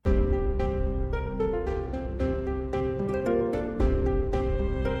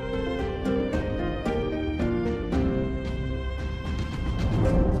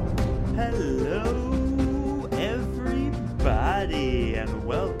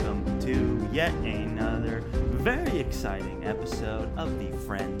to yet another very exciting episode of the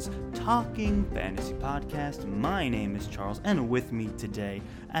Friends Talking Fantasy Podcast. My name is Charles, and with me today,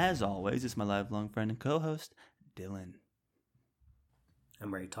 as always, is my lifelong friend and co-host, Dylan.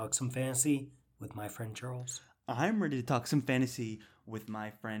 I'm ready to talk some fantasy with my friend Charles. I'm ready to talk some fantasy with my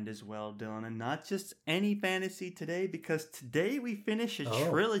friend as well, Dylan, and not just any fantasy today, because today we finish a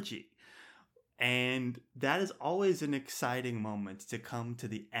trilogy. And that is always an exciting moment to come to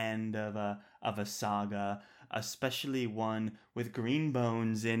the end of a saga, especially one with green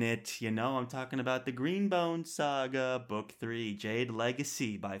bones in it. You know, I'm talking about the Green Bones Saga, Book 3, Jade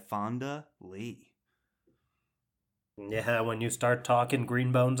Legacy by Fonda Lee. Yeah, when you start talking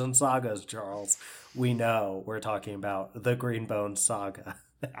Green Bones and sagas, Charles, we know we're talking about the Green Bones Saga.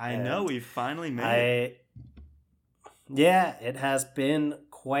 I know, we finally made it. Yeah, it has been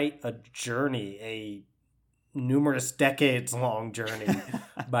quite a journey, a numerous decades long journey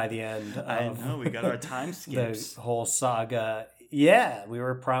by the end of I know, we got our time skips. The whole saga. Yeah, we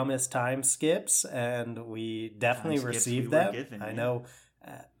were promised time skips, and we definitely received them. I know.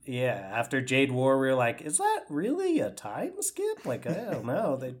 After Jade War, we were like, is that really a time skip? Like, I don't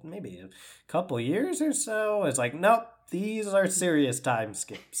know, maybe a couple years or so. It's like, nope, these are serious time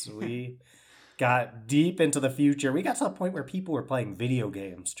skips. We got deep into the future. We got to the point where people were playing video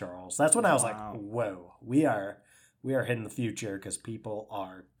games, Charles. That's when I was like, whoa, we are hitting the future because people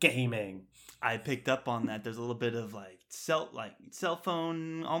are gaming. I picked up on that. There's a little bit of cell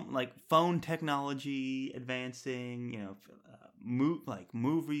phone, phone technology advancing. You know,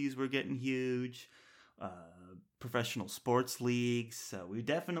 movies were getting huge. Professional sports leagues. So we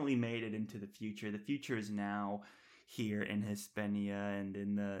definitely made it into the future. The future is now here in Hispania and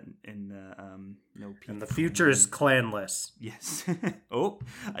in the and the future is clanless. Yes. Oh,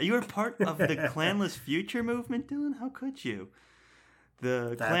 you are part of the clanless future movement, Dylan? How could you?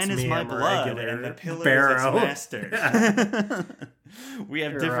 The clan is my blood, and the pillar is its master. We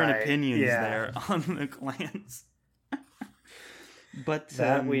have different opinions there on the clans. But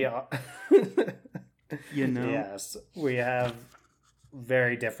that we are. You know, yes, we have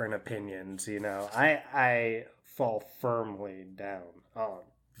very different opinions. You know, I fall firmly down on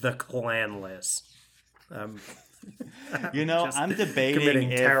the clanless. You know, I'm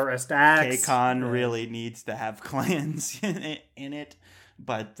debating if terrorist acts. K-Con really needs to have clans in it,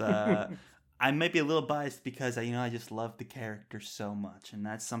 but I might be a little biased because I just love the character so much, and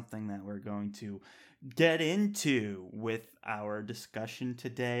that's something that we're going to get into with our discussion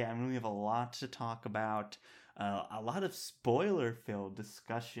today. I really have a lot to talk about, a lot of spoiler-filled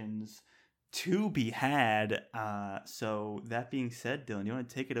discussions to be had. So that being said, Dylan, you want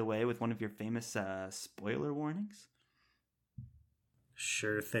to take it away with one of your famous spoiler warnings?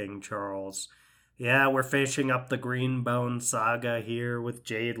 Sure thing, Charles. Yeah, we're finishing up the Green Bones Saga here with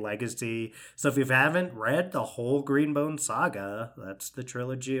Jade Legacy. So if you haven't read the whole Green Bones Saga, that's the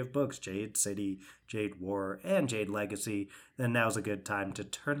trilogy of books, Jade City, Jade War, and Jade Legacy, then now's a good time to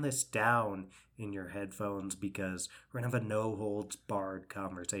turn this down in your headphones because we're going to have a no-holds-barred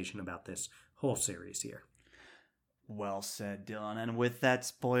conversation about this whole series here. Well said, Dylan. And with that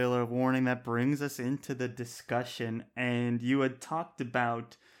spoiler warning, that brings us into the discussion. And you had talked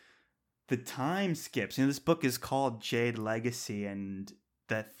about the time skips. This book is called Jade Legacy, and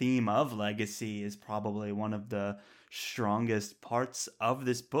the theme of legacy is probably one of the strongest parts of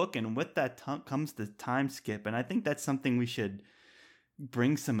this book. And with that comes the time skip. And I think that's something we should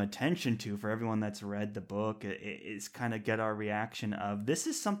bring some attention to for everyone that's read the book, is kind of get our reaction of, this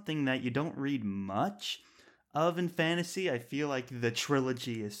is something that you don't read much of in fantasy. I feel like the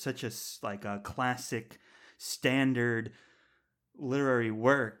trilogy is such a classic standard literary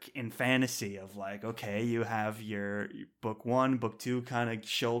work in fantasy of okay, you have your book 1, book 2 kind of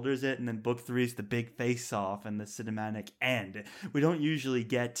shoulders it, and then book 3 is the big face off and the cinematic end. We don't usually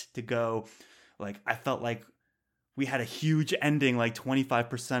get to go I felt like we had a huge ending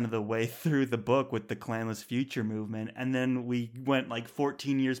 25% of the way through the book with the clanless future movement, and then we went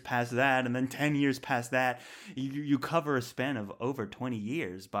 14 years past that, and then 10 years past that. You cover a span of over 20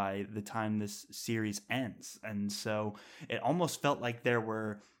 years by the time this series ends, and so it almost felt like there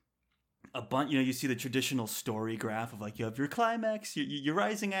were a bunch. You see the traditional story graph of you have your climax, your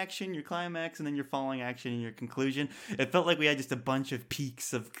rising action, your climax, and then your falling action and your conclusion. It felt like we had just a bunch of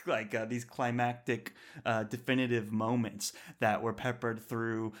peaks of these climactic definitive moments that were peppered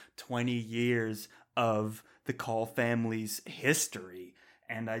through 20 years of the Call family's history.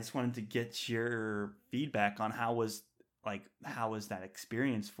 And I just wanted to get your feedback on how was that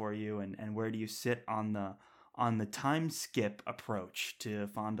experience for you, and where do you sit on the time skip approach to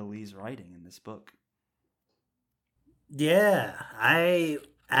Fonda Lee's writing in this book? Yeah, I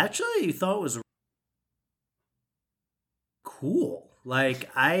actually thought it was cool. Like,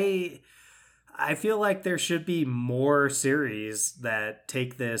 I feel like there should be more series that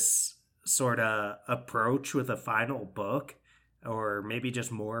take this sort of approach with a final book, or maybe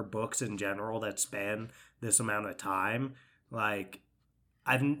just more books in general that span this amount of time. Like,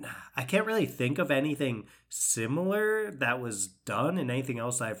 I can't really think of anything similar that was done in anything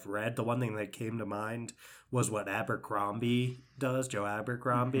else I've read. The one thing that came to mind was what Abercrombie does, Joe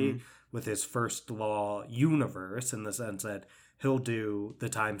Abercrombie, with his First Law universe, in the sense that he'll do the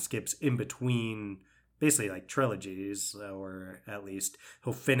time skips in between basically like trilogies, or at least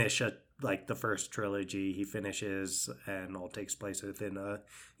he'll finish like the first trilogy he finishes, and all takes place within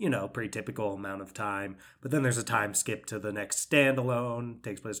a pretty typical amount of time. But then there's a time skip to the next standalone,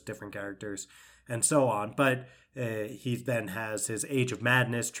 takes place with different characters, and so on. But he then has his Age of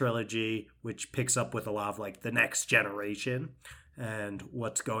Madness trilogy, which picks up with a lot of like the next generation and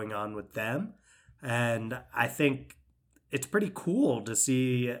what's going on with them. And I think it's pretty cool to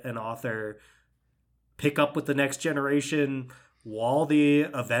see an author pick up with the next generation while the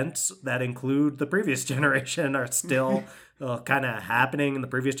events that include the previous generation are still kind of happening, and the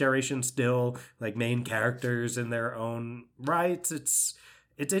previous generation still like main characters in their own rights.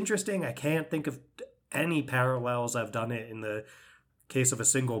 It's interesting. I can't think of any parallels. I've done it in the case of a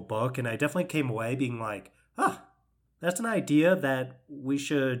single book, and I definitely came away being like, that's an idea that we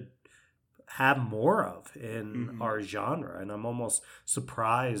should have more of in our genre. And I'm almost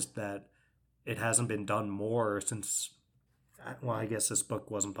surprised that it hasn't been done more since, well, I guess this book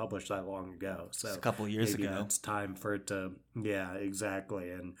wasn't published that long ago. So it's a couple of years ago. It's time for it to, yeah,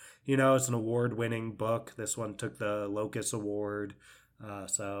 exactly. And, it's an award-winning book. This one took the Locus Award.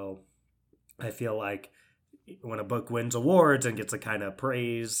 So I feel like when a book wins awards and gets the kind of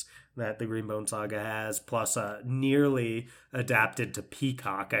praise that the Greenbone Saga has, plus nearly adapted to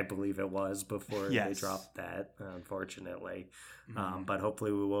Peacock, I believe it was, before they dropped that, unfortunately. But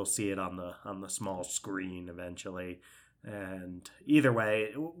hopefully we will see it on the small screen eventually. And either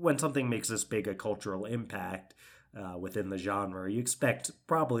way, when something makes this big a cultural impact within the genre, you expect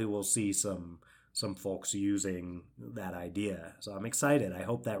probably we'll see some folks using that idea. So I'm excited. I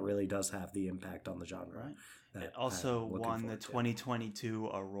hope that really does have the impact on the genre. Right. It also won the 2022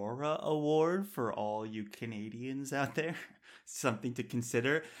 Aurora Award for all you Canadians out there. Something to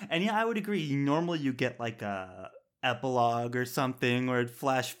consider. And yeah, I would agree. Normally you get like a epilogue or something, or it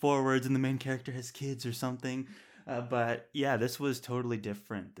flash forwards and the main character has kids or something. But yeah, this was totally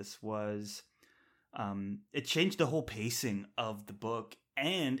different. This was, it changed the whole pacing of the book,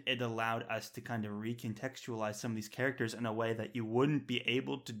 and it allowed us to kind of recontextualize some of these characters in a way that you wouldn't be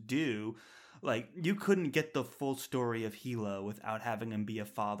able to do. Like, you couldn't get the full story of Hilo without having him be a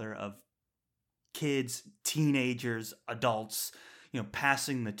father of kids, teenagers, adults,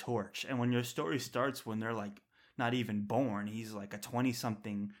 passing the torch. And when your story starts when they're like not even born, he's like a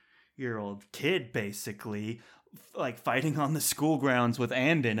 20-something-year-old kid, basically, like fighting on the school grounds with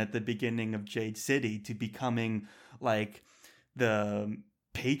Andon at the beginning of Jade City, to becoming like the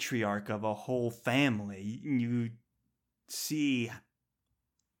patriarch of a whole family. You see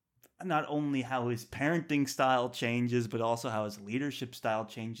not only how his parenting style changes, but also how his leadership style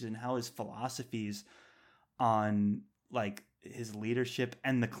changes, and how his philosophies on like his leadership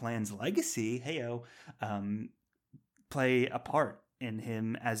and the clan's legacy, play a part in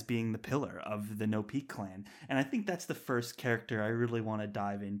him as being the pillar of the No Peak clan. And I think that's the first character I really want to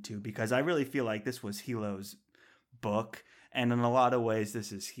dive into, because I really feel like this was Hilo's book, and in a lot of ways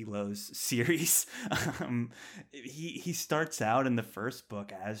this is Hilo's series. He starts out in the first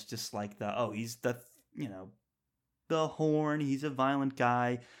book as just like he's the the Horn, he's a violent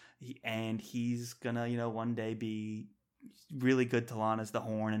guy, and he's gonna one day be really good to Lana's the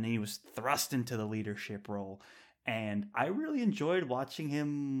Horn, and he was thrust into the leadership role. And I really enjoyed watching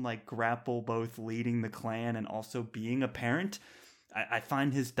him like grapple both leading the clan and also being a parent. I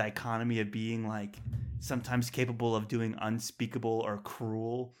find his dichotomy of being like sometimes capable of doing unspeakable or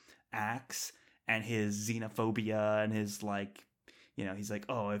cruel acts, and his xenophobia and his like, he's like,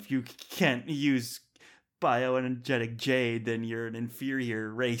 oh, if you can't use bioenergetic jade, then you're an inferior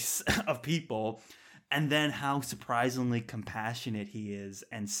race of people. And then how surprisingly compassionate he is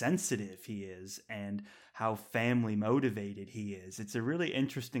and sensitive he is, and how family motivated he is. It's a really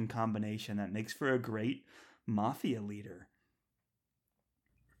interesting combination that makes for a great mafia leader.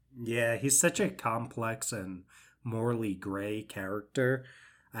 Yeah, he's such a complex and morally gray character.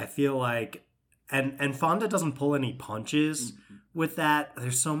 I feel like, and Fonda doesn't pull any punches with that.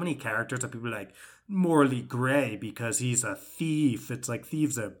 There's so many characters that people are like, morally gray because he's a thief. It's like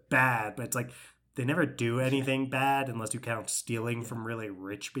thieves are bad, but it's like they never do anything bad unless you count stealing from really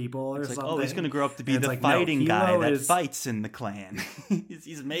rich people or something. Oh, he's going to grow up to be the fighting guy that fights in the clan.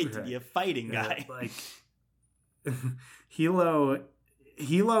 He's made to be a fighting guy.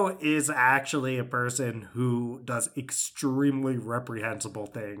 Hilo is actually a person who does extremely reprehensible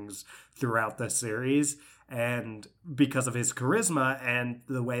things throughout the series, and because of his charisma and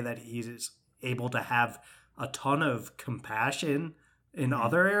the way that he's able to have a ton of compassion in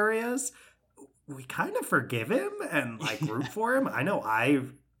other areas, we kind of forgive him and like root for him. I know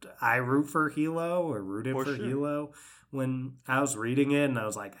I root for Hilo, or rooted for Hilo when I was reading it, and I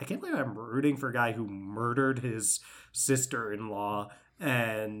was like, I can't believe I'm rooting for a guy who murdered his sister-in-law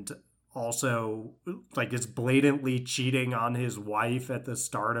and also like is blatantly cheating on his wife at the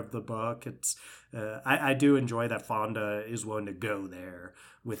start of the book. It's I do enjoy that Fonda is willing to go there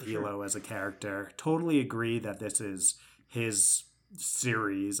with Hilo as a character. Totally agree that this is his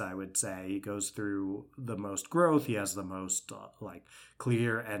series. I would say he goes through the most growth. He has the most like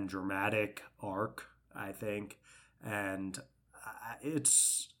clear and dramatic arc, I think, and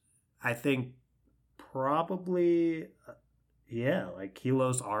I think probably like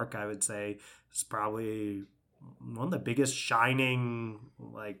Hilo's arc, I would say, is probably one of the biggest shining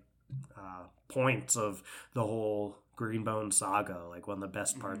like points of the whole Greenbone saga. Like one of the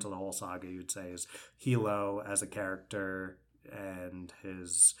best parts of the whole saga, you'd say, is Hilo as a character and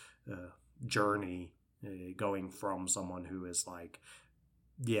his journey going from someone who is like,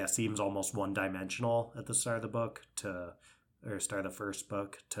 seems almost one-dimensional at the start of the book start of the first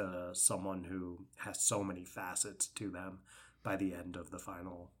book, to someone who has so many facets to them by the end of the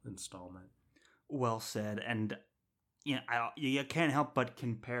final installment. Well said. And you can't help but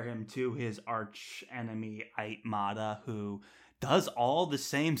compare him to his arch enemy Aitmata, who does all the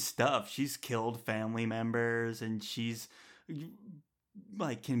same stuff. She's killed family members, and she's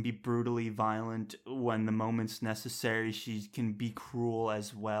like can be brutally violent when the moment's necessary. She can be cruel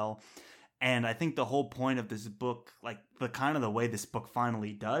as well. And I think the whole point of this book, like the way this book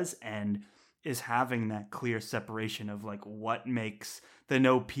finally does end, is having that clear separation of like what makes the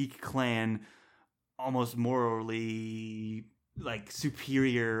No Peak clan almost morally like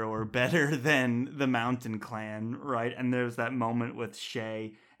superior or better than the Mountain clan, right? And there's that moment with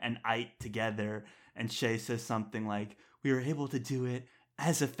Shay and Ait together, and Shay says something like, we were able to do it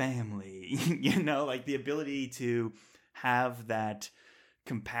as a family. Like the ability to have that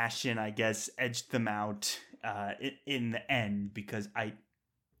compassion, I guess, edged them out in the end, because I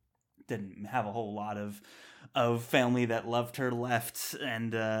didn't have a whole lot of family that loved her left,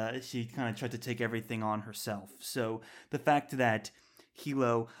 and she kind of tried to take everything on herself. So the fact that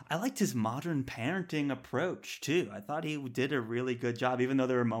Hilo, I liked his modern parenting approach too. I thought he did a really good job, even though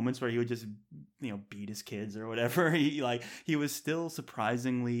there were moments where he would just beat his kids or whatever. He was still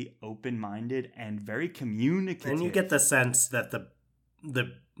surprisingly open-minded and very communicative. And you get the sense that the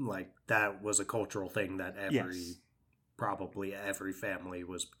that was a cultural thing that probably every family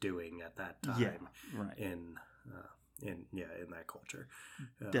was doing at that time. Right. In that culture,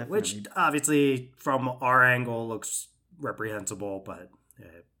 which obviously from our angle looks reprehensible, but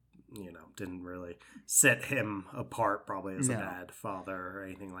didn't really set him apart probably as a bad father or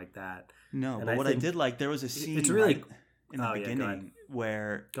anything like that. No, and but I did like, there was a scene in the beginning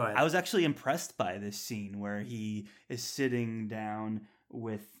where I was actually impressed by this scene where he is sitting down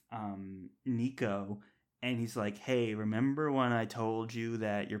with Nico, and he's like, hey, remember when I told you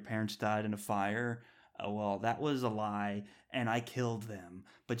that your parents died in a fire? Well, that was a lie, and I killed them.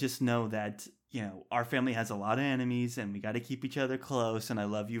 But just know that, our family has a lot of enemies, and we got to keep each other close, and I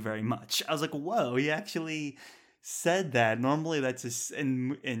love you very much. I was like, whoa, he actually said that. Normally that's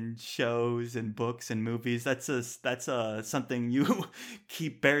in shows and books and movies, that's something you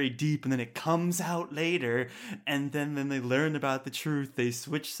keep buried deep, and then it comes out later, and then they learn about the truth, they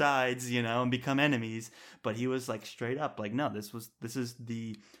switch sides, and become enemies. But he was like straight up like, no, this is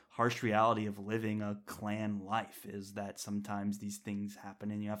the harsh reality of living a clan life, is that sometimes these things happen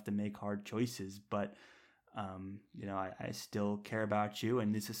and you have to make hard choices, but I still care about you,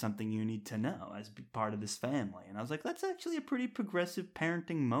 and this is something you need to know as part of this family. And I was like, that's actually a pretty progressive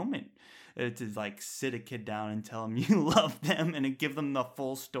parenting moment, to like sit a kid down and tell them you love them and give them the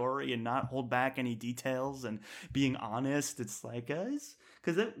full story and not hold back any details and being honest. It's like,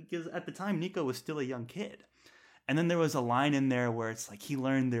 because at the time Nico was still a young kid. And then there was a line in there where it's like he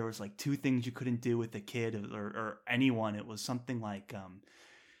learned there was like 2 things you couldn't do with a kid or anyone. It was something like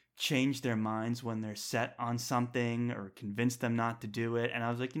change their minds when they're set on something, or convince them not to do it. And I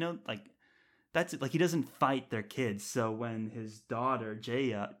was like, that's it. Like, he doesn't fight their kids. So when his daughter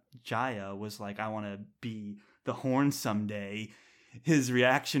Jaya was like, I want to be the Horn someday, his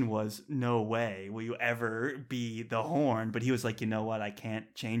reaction was, no way will you ever be the Horn. But he was like, you know what? I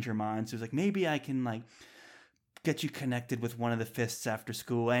can't change your mind. So he was like, maybe I can like get you connected with one of the fists after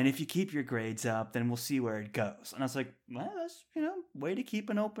school. And if you keep your grades up, then we'll see where it goes. And I was like, well, that's, way to keep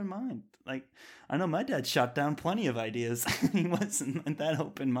an open mind. Like, I know my dad shot down plenty of ideas. He wasn't that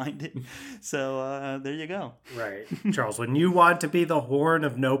open-minded. So there you go. Right. Charles, when you want to be the Horn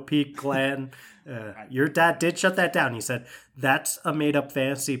of No Peak Clan, your dad did shut that down. He said, that's a made-up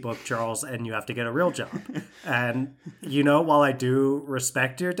fantasy book, Charles, and you have to get a real job. And, while I do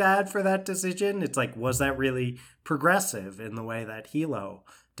respect your dad for that decision, it's like, was that really progressive in the way that Hilo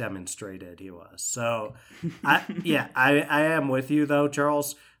demonstrated he was? So I am with you though,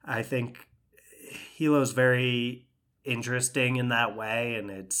 Charles. I think Hilo's very interesting in that way, and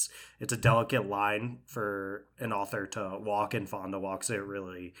it's a delicate line for an author to walk, and Fonda walks it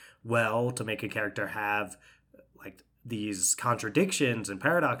really well to make a character have like these contradictions and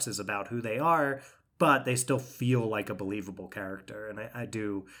paradoxes about who they are, but they still feel like a believable character. And I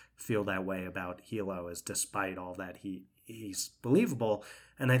do feel that way about Hilo, is despite all that he's believable.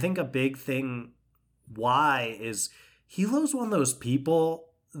 And I think a big thing why is Hilo's one of those people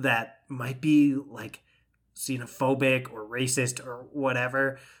that might be like xenophobic or racist or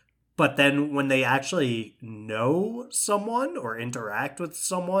whatever, but then when they actually know someone or interact with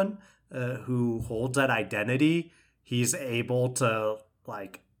someone who holds that identity, he's able to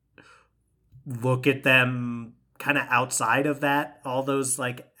like look at them kind of outside of that, all those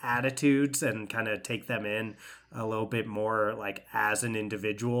like attitudes, and kind of take them in a little bit more like as an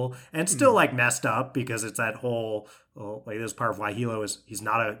individual, and still like messed up, because it's that whole like this part of why Hilo he's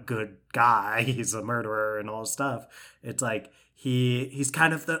not a good guy, he's a murderer and all this stuff. It's like he's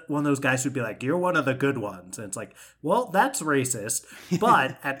kind of one of those guys who'd be like, you're one of the good ones, and it's like, well, that's racist,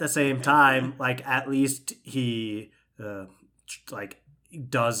 but at the same time, like at least he like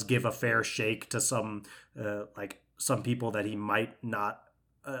does give a fair shake to some some people that he might not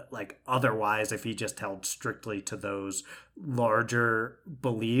like otherwise if he just held strictly to those larger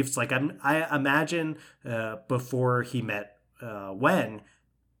beliefs. Like I imagine before he met Wen,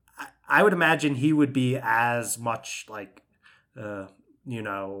 I would imagine he would be as much like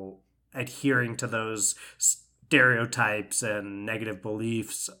adhering to those stereotypes and negative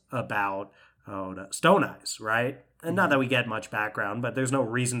beliefs about Stone Eyes, right? And not that we get much background, but there's no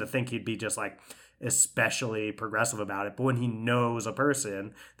reason to think he'd be just like especially progressive about it. But when he knows a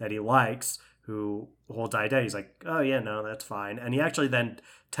person that he likes who holds identity, he's like, oh yeah, no, that's fine. And he actually then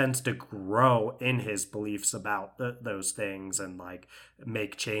tends to grow in his beliefs about those things and like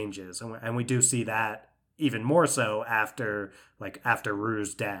make changes. And we do see that even more so after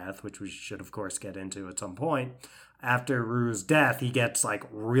Rue's death, which we should of course get into at some point. After Rue's death, he gets like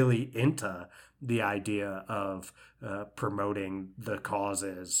really into the idea of promoting the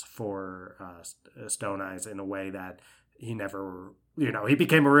causes for Stone Eyes in a way that he never, he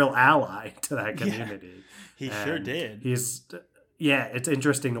became a real ally to that community. Yeah, he sure did. It's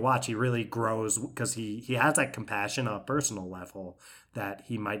interesting to watch. He really grows because he has that compassion on a personal level that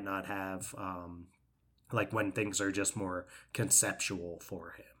he might not have like when things are just more conceptual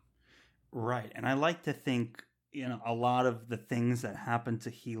for him. Right. And I like to think, a lot of the things that happen to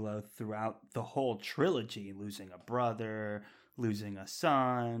Hilo throughout the whole trilogy, losing a brother, losing a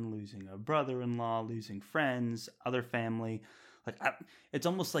son, losing a brother-in-law, losing friends, other family, it's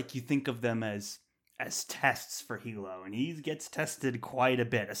almost like you think of them as tests for Hilo, and he gets tested quite a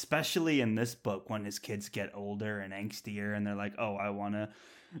bit, especially in this book when his kids get older and angstier, and they're like, oh, I want to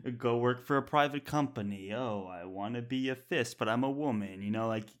go work for a private company. Oh, I want to be a fist, but I'm a woman.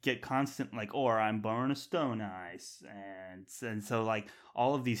 Get constant or I'm born a Stone Eyes, and so like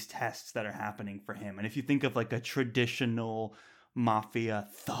all of these tests that are happening for him. And if you think of like a traditional mafia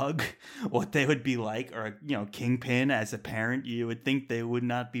thug, what they would be like, or Kingpin as a parent, you would think they would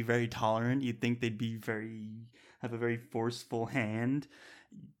not be very tolerant. You'd think they'd be have a very forceful hand,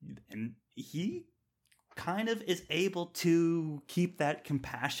 and he kind of is able to keep that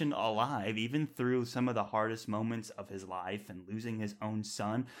compassion alive even through some of the hardest moments of his life, and losing his own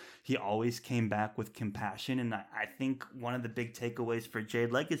son. He always came back with compassion. And I think one of the big takeaways for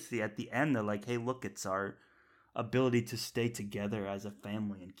Jade Legacy at the end, they're like, hey, look, it's our ability to stay together as a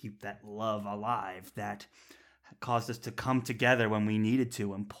family and keep that love alive that caused us to come together when we needed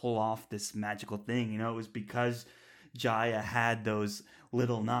to and pull off this magical thing. It was because Jaya had those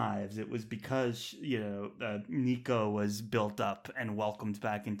little knives. It was because Nico was built up and welcomed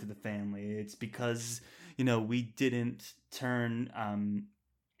back into the family. It's because we didn't turn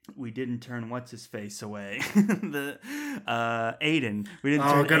we didn't turn what's his face away. The Aiden. We didn't.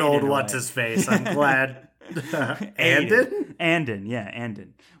 Turn good Aiden old what's his face. I'm glad. Andon. Yeah,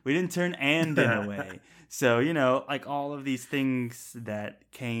 Andon. We didn't turn Andon away. So, you know, like all of these things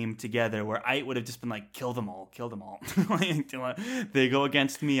that came together where I would have just been like, kill them all. They go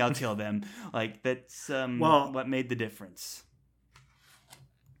against me, I'll kill them. Like, that's what made the difference.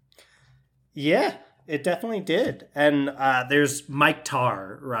 Yeah, it definitely did. And there's Mike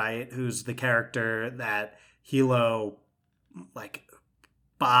Tarr, right, who's the character that Hilo, like,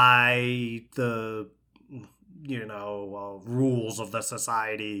 by the, you know, rules of the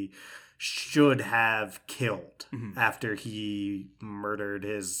society, should have killed after he murdered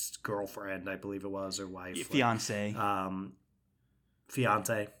his girlfriend, I believe it was, or wife. Fiance.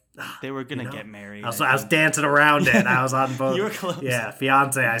 Fiance. They were gonna get married. I was dancing around it. I was on both. You were close. Yeah,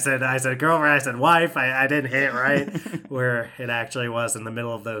 fiance. I said girlfriend. I said wife. I didn't hit right where it actually was in the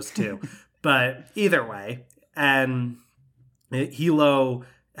middle of those two. But either way, and Hilo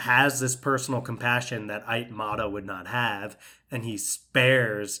has this personal compassion that Ait Mata would not have, and he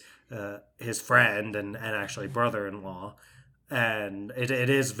spares his friend and actually brother-in-law. And it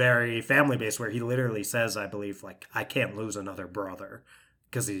is very family-based, where he literally says, I believe, like, I can't lose another brother.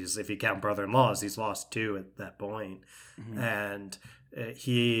 Because if you count brother-in-laws, he's lost 2 at that point. And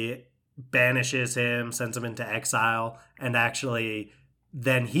he banishes him, sends him into exile, and actually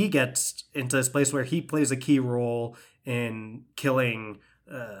then he gets into this place where he plays a key role in killing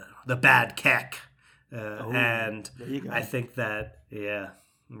the bad Kek. And I think that, yeah,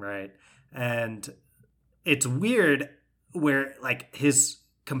 right. And it's weird where, like, his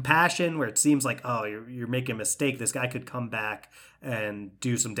compassion, where it seems like, oh, you're making a mistake, this guy could come back and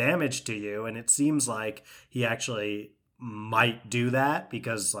do some damage to you, and it seems like he actually might do that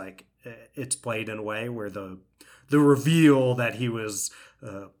because, like, it's played in a way where the reveal that he was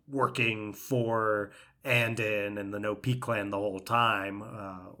working for Andon and the No Peak clan the whole time,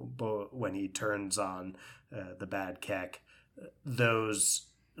 but when he turns on the bad Kek, those,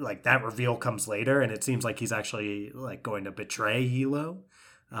 like, that reveal comes later, and it seems like he's actually, like, going to betray Hilo.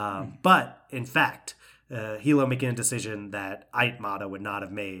 But in fact, Hilo making a decision that Ait Mata would not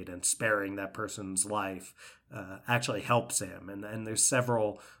have made and sparing that person's life actually helps him. And there's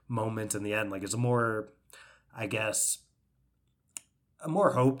several moments in the end, like, it's a more, I guess, a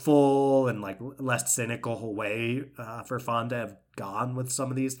more hopeful and, like, less cynical way for Fon to have gone with some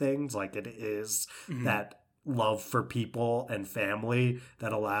of these things. Like, it is that love for people and family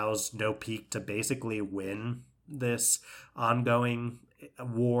that allows No Peak to basically win this ongoing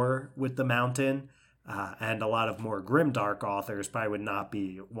war with the mountain. And a lot of more grimdark authors probably would not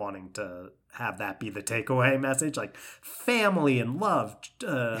be wanting to have that be the takeaway message. Like, family and love,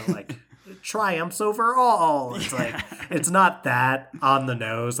 like, triumphs over all. It's like, it's not that on the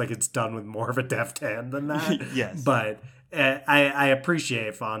nose. Like, it's done with more of a deft hand than that. Yes. But I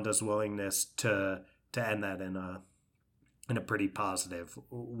appreciate Fonda's willingness to end that in a pretty positive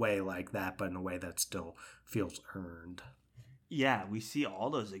way like that, but in a way that still feels earned. Yeah, we see all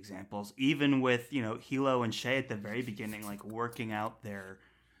those examples, even with, you know, Hilo and Shay at the very beginning, like, working out their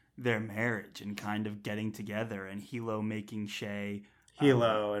marriage and kind of getting together, and Hilo making Shay...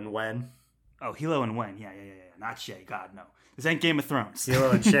 Hilo and Wen. Oh, Hilo and Wen. Yeah. Not Shay. God, no. This ain't Game of Thrones.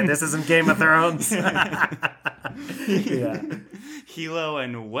 Hilo and Shay. This isn't Game of Thrones. Yeah. Hilo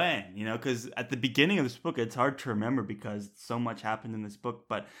and Wen, you know, because at the beginning of this book, it's hard to remember because so much happened in this book,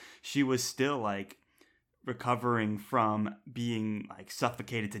 but she was still, like, recovering from being, like,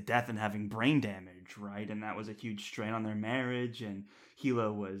 suffocated to death and having brain damage, right? And that was a huge strain on their marriage, and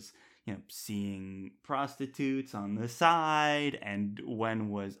Hilo was, you know, seeing prostitutes on the side, and Wen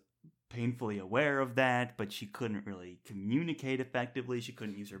was painfully aware of that, but she couldn't really communicate effectively. She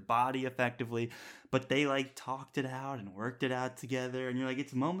couldn't use her body effectively, but they, like, talked it out and worked it out together, and you're like,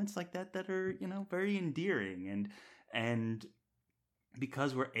 it's moments like that that are, you know, very endearing, and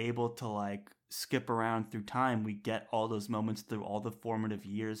because we're able to, like, skip around through time, we get all those moments through all the formative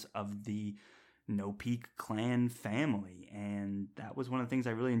years of the No Peak clan family, and that was one of the things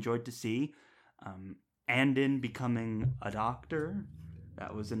I really enjoyed to see. Andon becoming a doctor,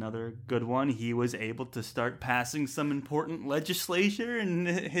 that was another good one. He was able to start passing some important legislation in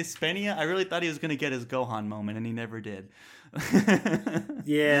Hispania. I really thought he was going to get his Gohan moment, and he never did.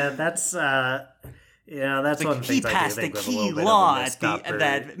 Yeah, that's... Yeah, that's one of the things I do think was a little bit of a missed opportunity.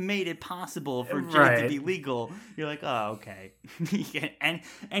 That made it possible for Jade to be legal. You're like, oh, okay. and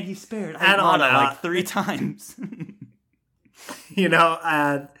he spared Ait Mata like 3 times. You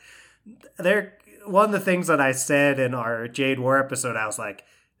know, one of the things that I said in our Jade War episode, I was like,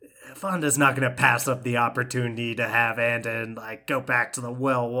 Fonda's not going to pass up the opportunity to have Andon like go back to the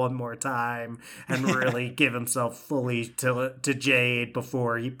well one more time and really give himself fully to Jade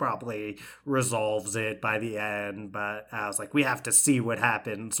before he probably resolves it by the end. But I was like, we have to see what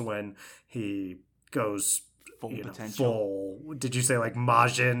happens when he goes full potential. Full. Did you say like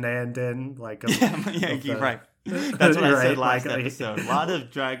Majin Andon? Like you're right. That's what I said last episode. A lot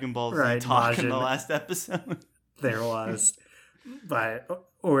of Dragon Ball Z talk in the last episode. There was. But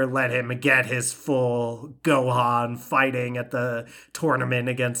or let him get his full Gohan fighting at the tournament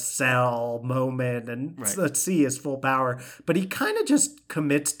against Cell moment and let's see his full power. But he kind of just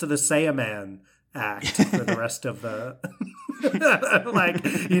commits to the Saiyaman act for the rest of the like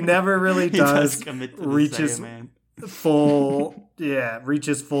he never really does reaches full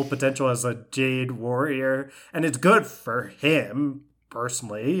potential as a Jade warrior, and it's good for him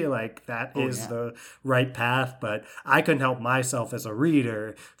personally, like that is the right path, but I couldn't help myself as a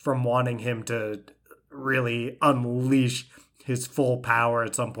reader from wanting him to really unleash his full power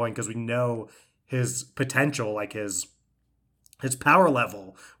at some point, because we know his potential, like his power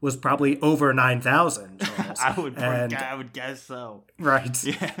level was probably over 9,000. I would guess so. Right.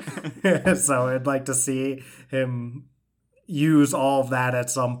 Yeah. So I'd like to see him use all of that at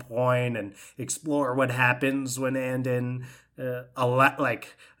some point and explore what happens when Andon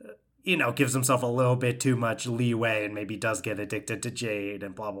gives himself a little bit too much leeway and maybe does get addicted to Jade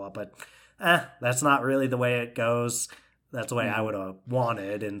and blah blah. But that's not really the way it goes. That's the way I would have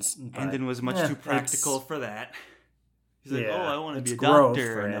wanted. Andon was much too practical for that. He's like, I want to be a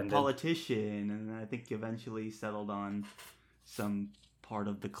doctor and a politician, and I think eventually settled on some part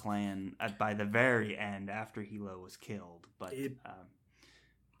of the clan by the very end after Hilo was killed. But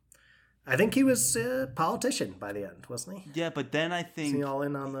I think he was a politician by the end, wasn't he? Yeah, but then I think... Is he all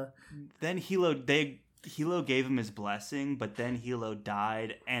in on the... Then Hilo gave him his blessing, but then Hilo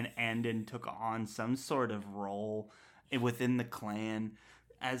died, and Andon took on some sort of role within the clan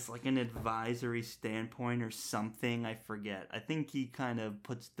as like an advisory standpoint or something. I forget. I think he kind of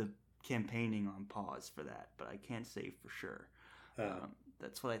puts the campaigning on pause for that, but I can't say for sure.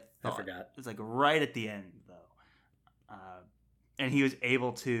 That's what I thought. I forgot. It's like right at the end, though. And he was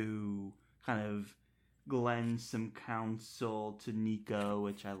able to kind of lend some counsel to Nico,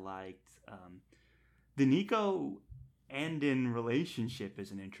 which I liked. The Nico Andon relationship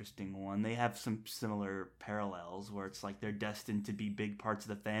is an interesting one. They have some similar parallels where it's like they're destined to be big parts of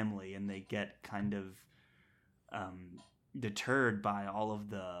the family, and they get kind of deterred by all of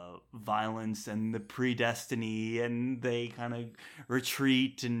the violence and the predestiny, and they kind of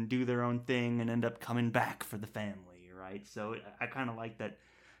retreat and do their own thing and end up coming back for the family. Right, so I kind of like that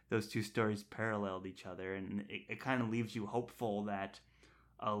those two stories paralleled each other, and it kind of leaves you hopeful that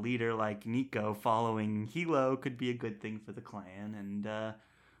a leader like Nico following Hilo could be a good thing for the clan, and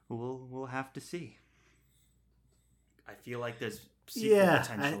we'll have to see. I feel like there's sequel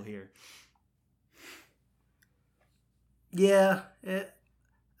potential here. Yeah,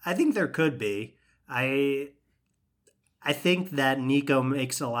 I think there could be. I think that Nico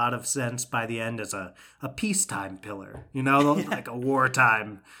makes a lot of sense by the end as a peacetime pillar, like a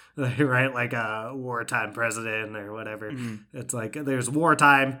wartime, right? Like a wartime president or whatever. Mm-hmm. It's like there's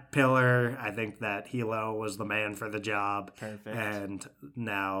wartime pillar. I think that Hilo was the man for the job. Perfect. And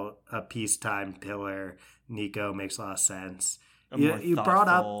now a peacetime pillar. Nico makes a lot of sense. You brought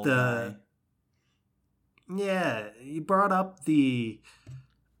up you brought up the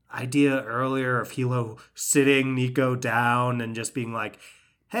idea earlier of Hilo sitting Nico down and just being like,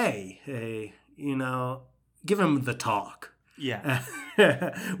 hey, give him the talk. Yeah.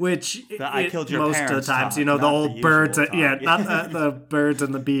 Which I killed your most parents of the times, talk, the old birds, not the birds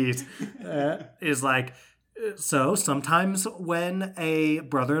and the bees, is like, so sometimes when a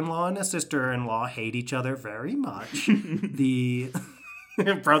brother-in-law and a sister-in-law hate each other very much, the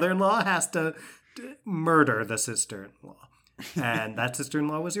brother-in-law has to murder the sister-in-law. And that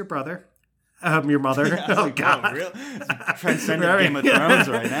sister-in-law was your brother. Your mother. God. Real transcendent Game of Thrones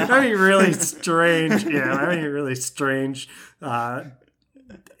right now. Very really strange. Really strange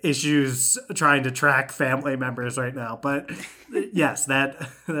issues trying to track family members right now. But yes,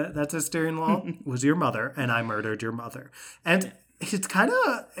 that sister-in-law was your mother, and I murdered your mother. And it's kind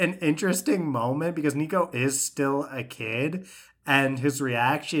of an interesting moment because Nico is still a kid, and his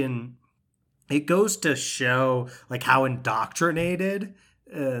reaction... It goes to show like how indoctrinated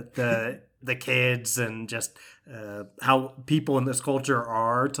the kids and just how people in this culture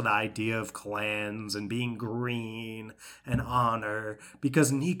are to the idea of clans and being green and honor.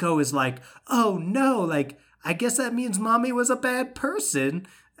 Because Nico is like, oh no, like I guess that means mommy was a bad person,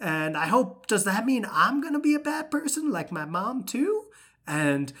 and does that mean I'm gonna be a bad person like my mom too?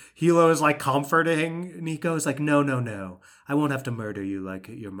 And Hilo is like comforting Nico. Is like, no, I won't have to murder you like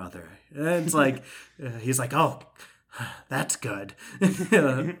your mother. And it's like, he's like, oh, that's good.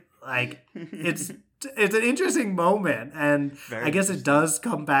 Like, it's an interesting moment, and I guess it does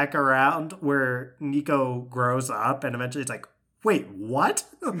come back around where Nico grows up, and eventually it's like, wait, what?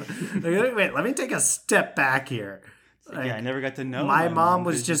 Wait, let me take a step back here. Like, yeah, I never got to know. My mom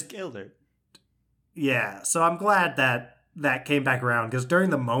was just killed her. Yeah, so I'm glad that came back around, because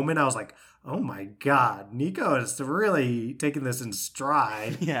during the moment I was like, oh my god, Nico is really taking this in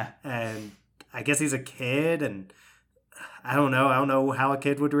stride. Yeah. And I guess he's a kid, and I don't know how a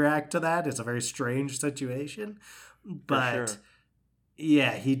kid would react to that. It's a very strange situation. But sure.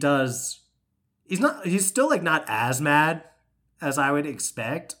 Yeah, he does. He's still like not as mad as I would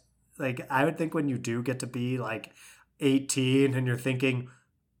expect. Like, I would think when you do get to be like 18 and you're thinking,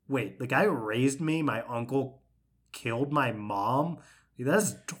 wait, the guy who raised me, my uncle, killed my mom?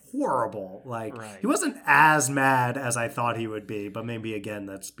 That's horrible. Like, right. He wasn't as mad as I thought he would be, but maybe again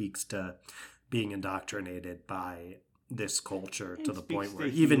that speaks to being indoctrinated by this culture to the point where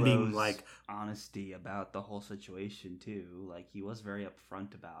even being like honesty about the whole situation too. Like, he was very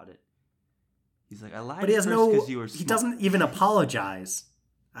upfront about it. He's like, I lied, but he has because you were smart. He doesn't even apologize.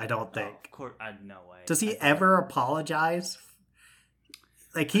 I don't think. Of course, no way. Does he ever apologize?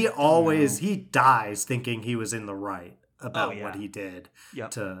 Like, he always he dies thinking he was in the right about what he did.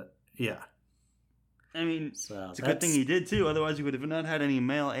 Yep. I mean, it's a good thing he did too. Otherwise, he would have not had any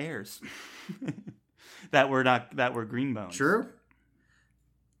male heirs that were Greenbones. True.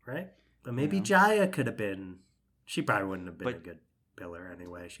 Right, but maybe Jaya could have been. She probably wouldn't have been a good pillar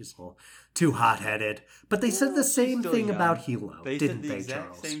anyway. She's a little too hot-headed. But they said the same thing about Hilo, didn't they, Charles? They said the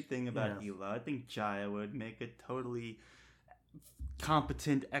exact same thing about Hilo. I think Jaya would make a totally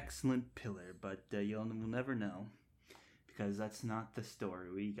competent, excellent pillar, but we'll never know, because that's not the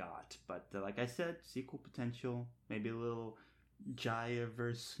story we got. But like I said, sequel potential, maybe a little Jaya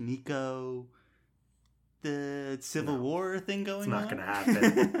versus Nico, the Civil War thing going on. It's not going to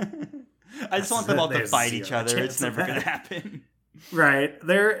happen. I just want them all to fight each other. It's never going to happen. Right.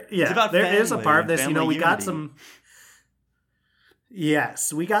 There is a part of this, we unity. Got some...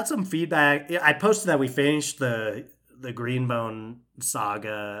 Yes, we got some feedback. I posted that we finished the Greenbone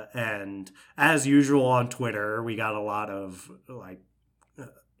saga, and as usual on Twitter, we got a lot of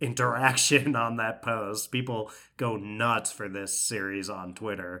interaction on that post. People go nuts for this series on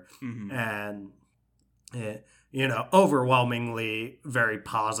Twitter, and overwhelmingly very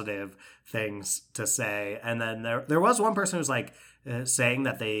positive things to say. And then there was one person who was like saying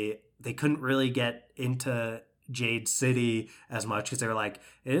that they couldn't really get into Jade City as much because they were like,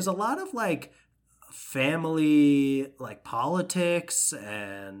 it is a lot of like family politics,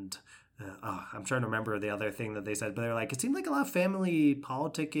 and I'm trying to remember the other thing that they said, but they're like, it seemed like a lot of family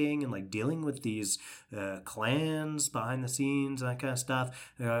politicking and like dealing with these clans behind the scenes and that kind of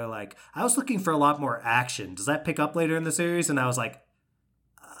stuff. They're like, I was looking for a lot more action. Does that pick up later in the series? And I was like,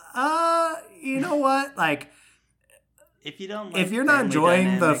 you know what? Like, if you're not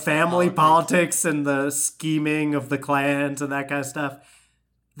enjoying the family politics and the scheming of the clans and that kind of stuff,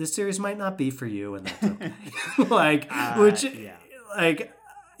 this series might not be for you, and that's okay.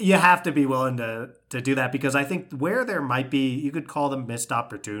 You have to be willing to do that, because I think where there might be, you could call them missed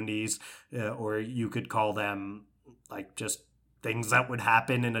opportunities, or you could call them like just things that would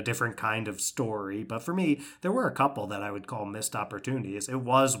happen in a different kind of story. But for me, there were a couple that I would call missed opportunities. It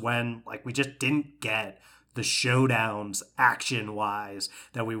was when we just didn't get the showdowns action-wise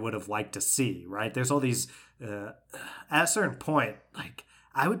that we would have liked to see, right? There's all these, at a certain point,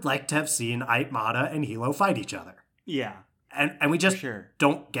 I would like to have seen Aitmata and Hilo fight each other. Yeah. And we just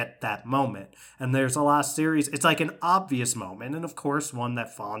don't get that moment. And there's a lot of series. It's like an obvious moment. And of course, one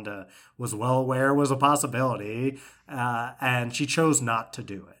that Fonda was well aware was a possibility. And she chose not to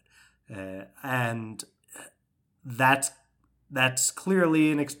do it. And that's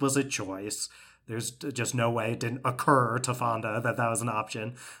clearly an explicit choice. There's just no way it didn't occur to Fonda that was an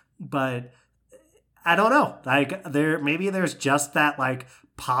option. But I don't know. Maybe there's just that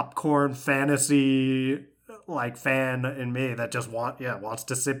popcorn fantasy fan in me that just wants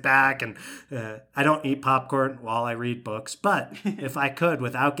to sit back, and I don't eat popcorn while I read books, but if I could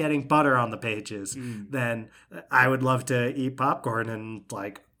without getting butter on the pages, then I would love to eat popcorn and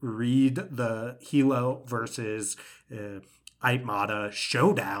read the Hilo versus Aitmata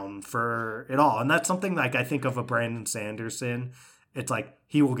showdown for it all. And that's something I think of a Brandon Sanderson. It's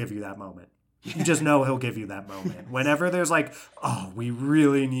he will give you that moment. You just know he'll give you that moment. Whenever there's we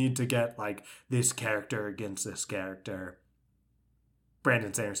really need to get this character against this character,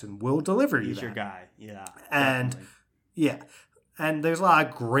 Brandon Sanderson will deliver you that. He's your guy. Yeah. And definitely. And there's a lot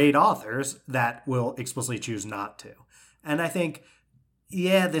of great authors that will explicitly choose not to. And I think,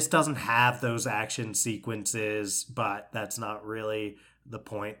 yeah, this doesn't have those action sequences, but that's not really the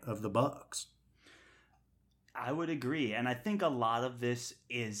point of the books. I would agree. And I think a lot of this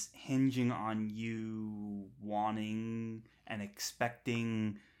is hinging on you wanting and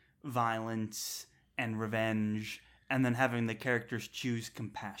expecting violence and revenge, and then having the characters choose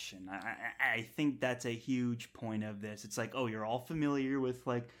compassion. I think that's a huge point of this. It's like, oh, you're all familiar with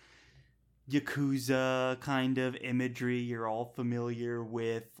like Yakuza kind of imagery. You're all familiar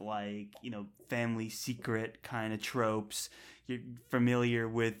with like, family secret kind of tropes. You're familiar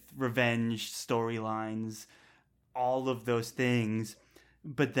with revenge storylines, all of those things.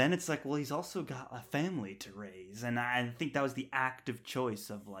 But then it's like, well, he's also got a family to raise. And I think that was the active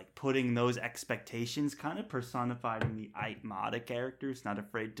choice of like putting those expectations kind of personified in the Aitmata characters, not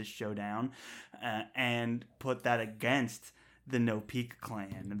afraid to show down, and put that against the No Peak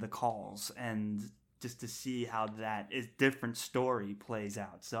clan and the Calls, and just to see how that is different story plays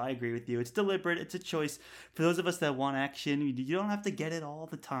out. So I agree with you. It's deliberate. It's a choice. For those of us that want action, you don't have to get it all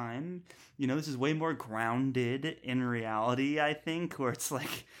the time. This is way more grounded in reality, I think, where it's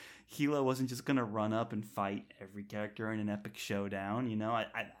like Hilo wasn't just going to run up and fight every character in an epic showdown.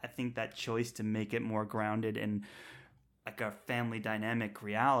 I think that choice to make it more grounded in like a family dynamic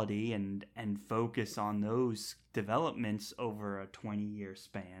reality and focus on those developments over a 20-year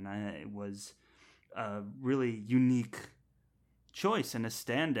span, it was a really unique choice and a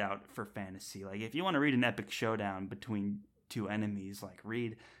standout for fantasy. Like, if you want to read an epic showdown between two enemies, like,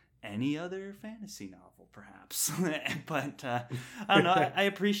 read any other fantasy novel, perhaps. But I don't know. I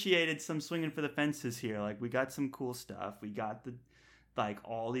appreciated some swinging for the fences here. Like, we got some cool stuff. We got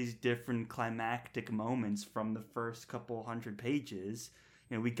all these different climactic moments from the first couple hundred pages.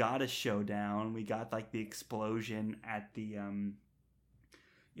 We got a showdown. We got like the explosion at the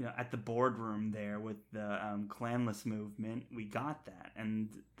at the boardroom there with the clanless movement. We got that, and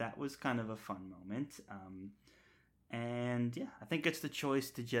that was kind of a fun moment. And yeah, I think it's the choice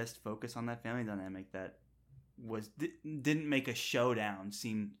to just focus on that family dynamic that didn't make a showdown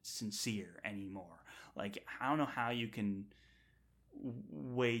seem sincere anymore. Like, I don't know how you can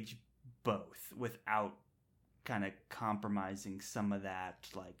wage both without kind of compromising some of that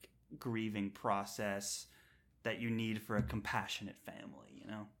like grieving process that you need for a compassionate family,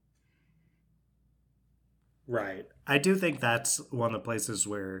 Right. I do think that's one of the places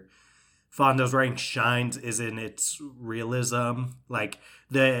where Fonda's writing shines is in its realism. Like,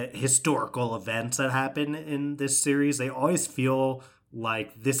 the historical events that happen in this series, they always feel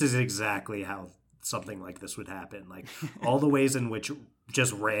like this is exactly how something like this would happen. Like, all the ways in which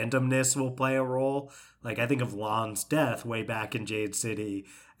just randomness will play a role. Like, I think of Lan's death way back in Jade City,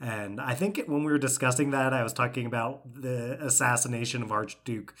 and I think when we were discussing that, I was talking about the assassination of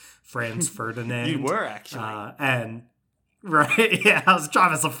Archduke Franz Ferdinand. You were, actually. And right, yeah, I was trying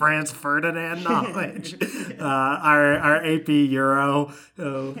to some Franz Ferdinand knowledge. Our AP Euro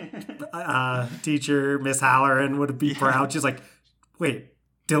teacher, Miss Halloran, would be proud. She's like, wait,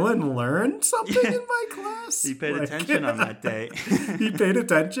 Dylan learned something in my class? He paid attention on that day. He paid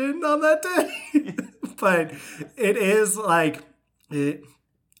attention on that day? But it is like,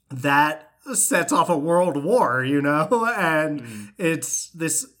 that sets off a world war, And it's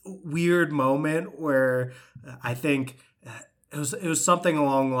this weird moment where I think it was something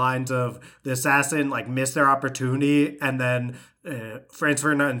along the lines of the assassin like missed their opportunity, and then Franz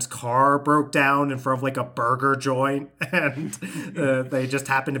Ferdinand's car broke down in front of like a burger joint, and they just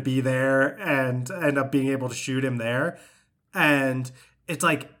happened to be there and end up being able to shoot him there. And it's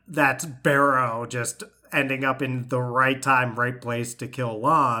like that's Barrow just ending up in the right time, right place to kill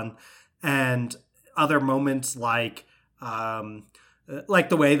Lan. And other moments like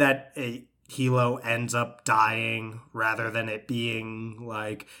the way that Hilo ends up dying rather than it being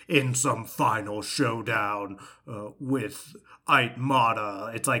like in some final showdown with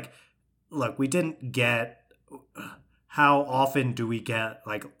Aitmata. It's like, look, we didn't get... How often do we get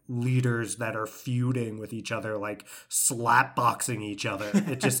like leaders that are feuding with each other, like slapboxing each other?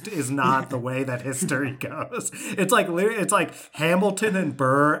 It just is not the way that history goes. It's like Hamilton and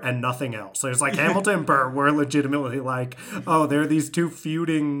Burr and nothing else. There's like Hamilton and Burr were legitimately like, oh, there are these two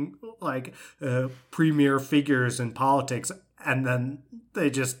feuding like premier figures in politics, and then they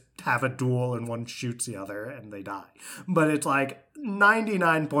just have a duel and one shoots the other and they die. But it's like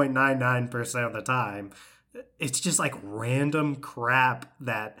 99.99% of the time, it's just like random crap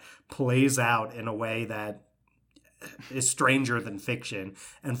that plays out in a way that is stranger than fiction.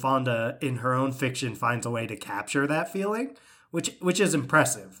 And Fonda, in her own fiction, finds a way to capture that feeling, which is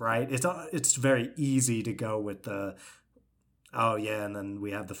impressive, right? It's very easy to go with the Oh, yeah, and then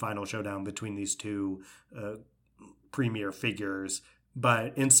we have the final showdown between these two premier figures.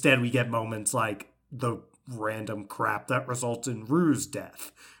 But instead, we get moments like the random crap that results in Rue's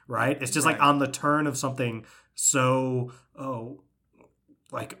death, right? It's just like on the turn of something so,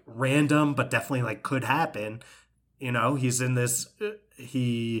 like random, but definitely like could happen. You know, he's in this,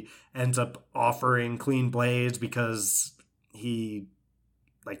 he ends up offering clean blades because he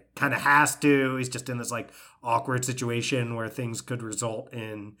like kind of has to. He's just in this like awkward situation where things could result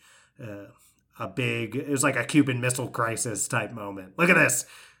in it was like a Cuban Missile Crisis type moment. Look at this.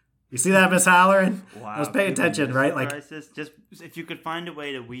 You see that, Miss Halloran? Wow, I was paying attention, right? Like, crisis. Just if you could find a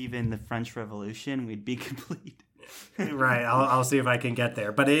way to weave in the French Revolution, we'd be complete. Right, I'll see if I can get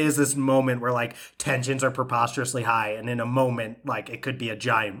there. But it is this moment where like tensions are preposterously high, and in a moment like it could be a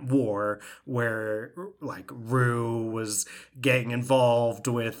giant war where like Rue was getting involved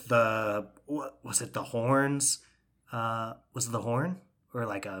with what was it, the horns? Was it the horn or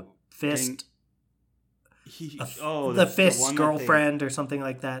like a fist? The fist's girlfriend or something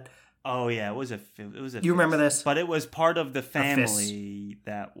like that. Oh yeah, it was a. You remember this? But it was part of the family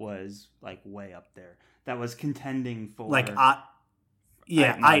that was like way up there. That was contending for like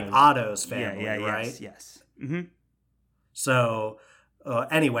Otto's family, right? Yes. Mm-hmm. So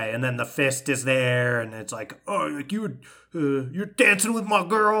anyway, and then the fist is there, and it's like, oh, like you're dancing with my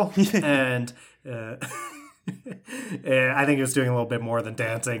girl, and I think it was doing a little bit more than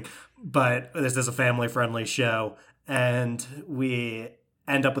dancing, but this is a family-friendly show, and we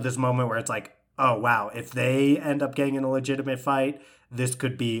end up with this moment where it's like, oh wow, if they end up getting in a legitimate fight, this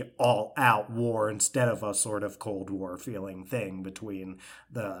could be all-out war instead of a sort of Cold War feeling thing between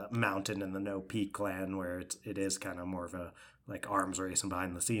the Mountain and the No Peak clan, where it is kind of more of a like arms race and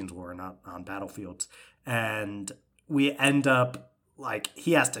behind-the-scenes war, not on battlefields. And we end up like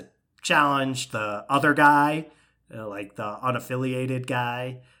he has to challenge the other guy, like the unaffiliated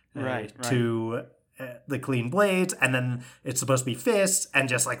guy, to the clean blades, and then it's supposed to be fists, and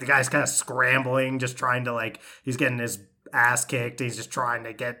just like the guy's kind of scrambling, just trying to like he's getting his ass kicked. He's just trying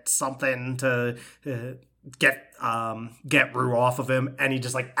to get something to get Rue off of him, and he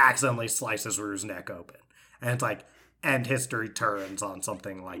just like accidentally slices Rue's neck open, and it's like end history turns on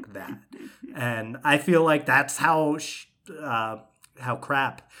something like that. And I feel like that's how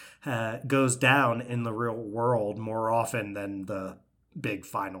crap goes down in the real world more often than the big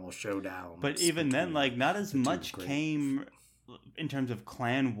final showdown. But even then, like not as much came in terms of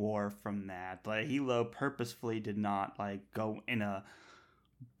clan war from that. Like Hilo purposefully did not like go in a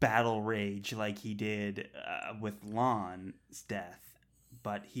battle rage like he did with Lon's death,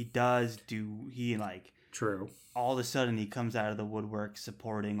 but he true. All of a sudden he comes out of the woodwork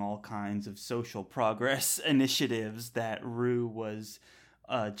supporting all kinds of social progress initiatives that Rue was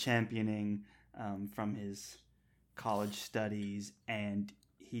championing from his college studies, and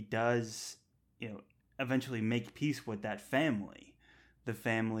he does eventually make peace with that family, the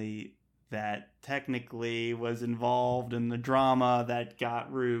family that technically was involved in the drama that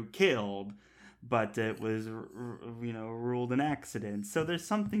got Rue killed, but it was ruled an accident. So there's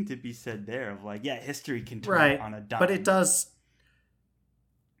something to be said there of like, yeah, history can turn on a dime, but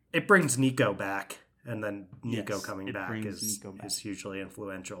it brings Nico back, and then Nico coming back is hugely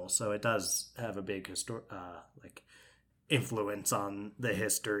influential. So it does have a big influence on the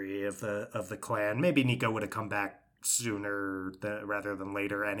history of the clan. Maybe Nico would have come back sooner rather than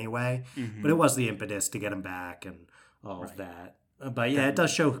later anyway, but it was the impetus to get him back and all of that. But yeah, it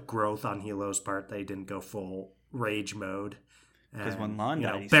does show growth on Hilo's part. They didn't go full rage mode. Because when Lon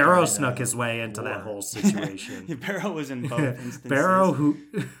died, Barrow snuck his way into that whole situation. Barrow was in both instances. Barrow, who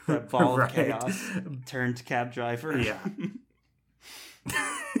that ball of chaos turned cab driver. Yeah.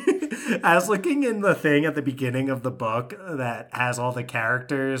 I was looking in the thing at the beginning of the book that has all the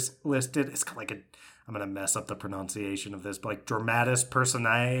characters listed. It's got like I'm going to mess up the pronunciation of this, but like Dramatis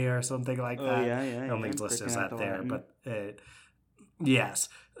Personae or something like that. I don't think it's listed as that there, but yes.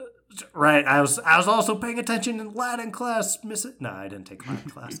 Right. I was also paying attention in Latin class. No, I didn't take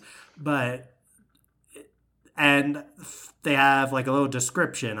Latin class. And they have like a little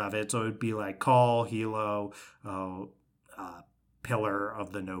description of it. So it would be like Call, Hilo, pillar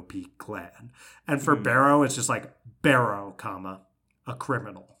of the No Peak clan. And for Barrow, it's just like Barrow, a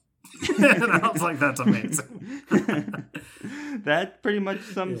criminal. And I was like, that's amazing. That pretty much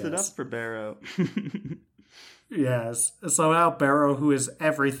sums it up for Barrow. Yes. So now Barrow, who is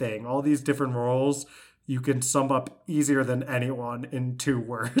everything, all these different roles, you can sum up easier than anyone in 2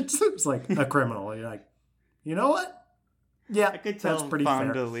 words. It's like a criminal. You're like, you know what? Yeah, I could tell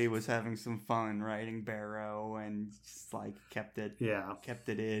Fonda Lee was having some fun writing Barrow and just like kept it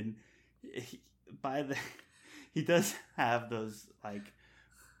in. he does have those, like,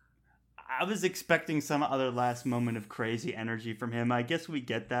 I was expecting some other last moment of crazy energy from him. I guess we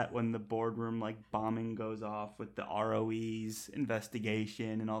get that when the boardroom, like, bombing goes off with the ROE's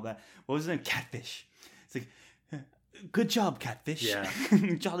investigation and all that. What was it? Catfish. It's like, good job, Catfish. Yeah.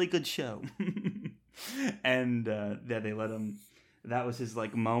 Jolly good show. And they let him. That was his,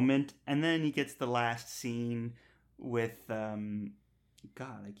 like, moment. And then he gets the last scene with, Andin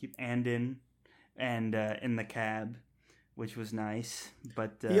and in the cab, which was nice.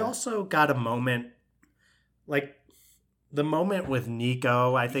 But he also got a moment, like, the moment with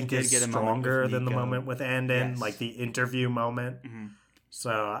Nico, I think is stronger than the moment with Andin, like the interview moment. Mm-hmm.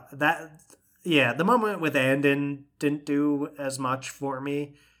 So the moment with Andin didn't do as much for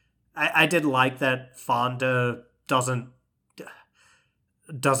me. I did like that Fonda doesn't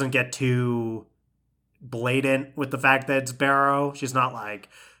get too blatant with the fact that it's Barrow. She's not like,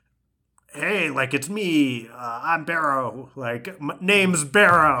 hey, like, it's me, I'm Barrow, like, name's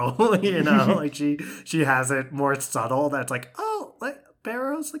Barrow, you know, like, she has it more subtle, that's like, oh, like,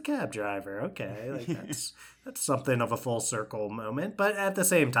 Barrow's the cab driver, okay, like, that's something of a full circle moment, but at the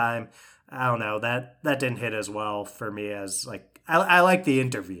same time, I don't know, that didn't hit as well for me as, like, I like the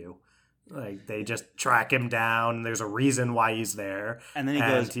interview. Like, they just track him down. There's a reason why he's there. And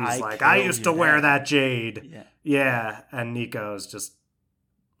then he's like, I used to wear that jade. Yeah. And Nico's just,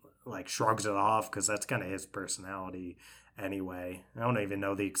 like, shrugs it off because that's kind of his personality anyway. I don't even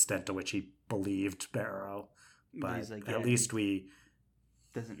know the extent to which he believed Barrow. But like, at least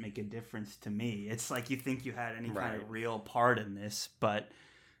doesn't make a difference to me. It's like you think you had any kind of real part in this, but,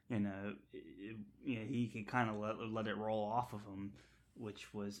 you know, he can kind of let it roll off of him,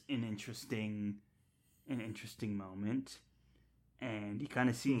 which was an interesting moment. And he kind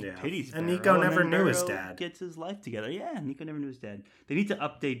of seems pities Barrow. And Nico never knew his dad. Gets his life together. Yeah, Nico never knew his dad. They need to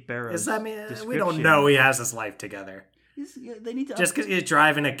update Barrow's description. We don't know he has his life together. They need to just because he's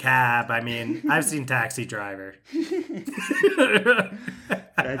driving a cab. I mean, I've seen Taxi Driver.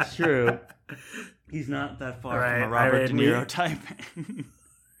 That's true. He's not that far from a Robert De Niro type.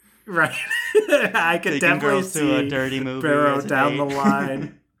 Right. I could definitely see a dirty movie Barrow down the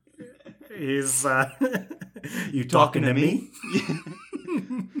line. He's you talking to me?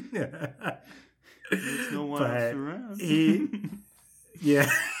 There's no one else around.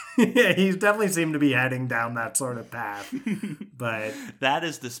 He definitely seemed to be heading down that sort of path. But that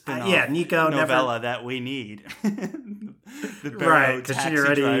is the spin-off Nico novella that we need. Right, because she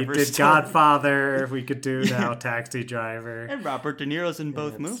already did story. Godfather. We could do now Taxi Driver. And Robert De Niro's in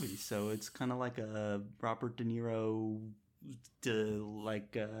both movies, so it's kind of like a Robert De Niro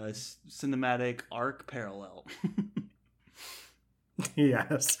cinematic arc parallel.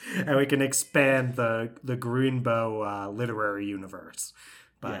 Yes, and we can expand the Greenbow literary universe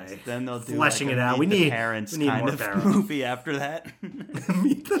by then they'll do fleshing it out. We need parents kind more of Barrow. Movie after that.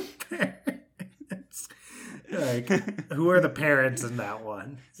 Meet the parents. Like, who are the parents in that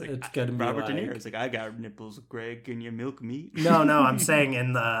one? It's gonna be Robert De Niro. It's like, I got nipples, Greg. Can you milk me? No, I'm saying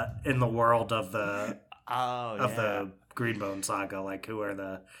in the world of the the Greenbone saga. Like, who are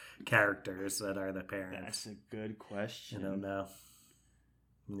the characters that are the parents? That's a good question. I don't know.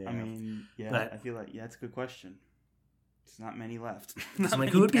 Yeah. I mean, I feel like that's a good question. There's not many left. Like,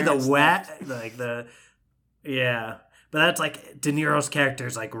 who would be the but that's like De Niro's character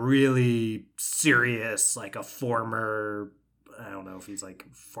is like really serious, like a former. I don't know if he's like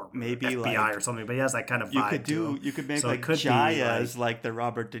former maybe FBI like, or something, but he has that kind of vibe. You could make like Jaya as like the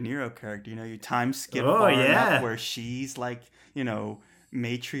Robert De Niro character. You know, you time skip enough where she's like, you know,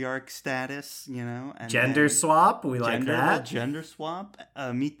 matriarch status, you know, and gender swap. We like that. Gender swap.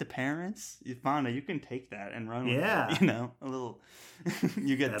 Meet the parents. Fonda, you can take that and run with it. You know, a little.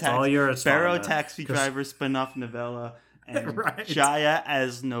 You get all yours. Barrow Taxi Driver spin-off novella, and Jaya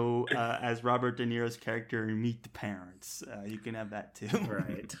as as Robert De Niro's character in Meet the Parents. You can have that too.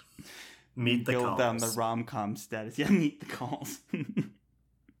 Right. Meet the calls. Down the rom-com status. Yeah, Meet the Calls.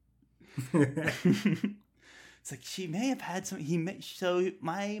 It's like, she may have had some. So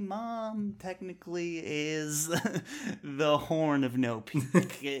my mom technically is the Horn of No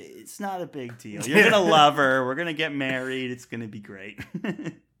Peak. It's not a big deal. You're gonna love her. We're gonna get married. It's gonna be great.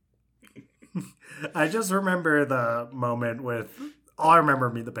 I just remember the moment with. All I remember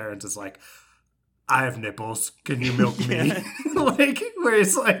Meet the Parents is like, I have nipples. Can you milk me? Like, where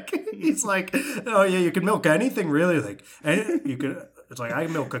he's like, oh yeah, you can milk anything really. Like, you could. It's like, I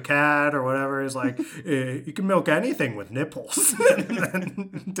can milk a cat or whatever. It's like, you can milk anything with nipples. I can't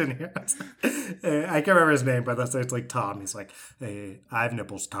remember his name, but it's like Tom. He's like, hey, I have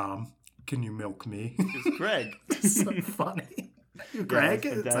nipples, Tom. Can you milk me? It's Greg. It's so funny. Greg?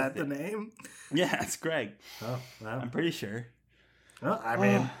 Is that the name? Yeah, it's Greg. Oh, wow. I'm pretty sure. Well, I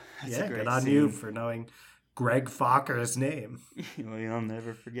mean, good on you for knowing Greg Fokker's name. Well, you'll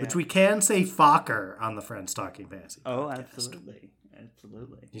never forget. Which we can say Fokker on the Friends Talking Fantasy podcast. Oh, absolutely.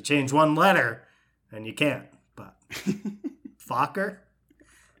 Absolutely. You change one letter, and you can't. But Fokker,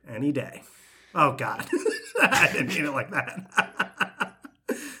 any day. Oh, God. I didn't mean it like that.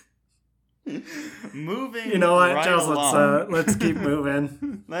 Moving. You know what, right Charles? along. Let's keep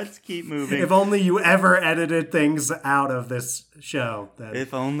moving. Let's keep moving. If only you ever edited things out of this show. Then,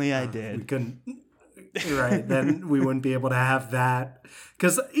 if only I did. We couldn't. Right, then we wouldn't be able to have that.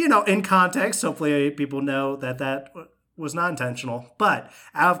 Because, in context, hopefully people know that was not intentional. But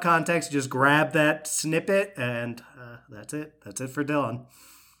out of context, just grab that snippet, and that's it. That's it for Dylan.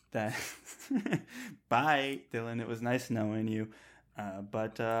 Bye, Dylan. It was nice knowing you.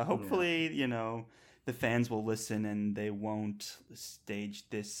 But hopefully, the fans will listen and they won't stage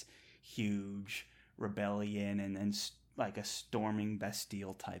this huge rebellion and like a storming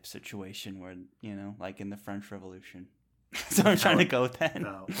Bastille type situation where, like in the French Revolution. So I'm trying to go with that.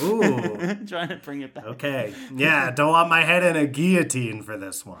 Oh. Ooh. Trying to bring it back. Okay. Yeah, don't want my head in a guillotine for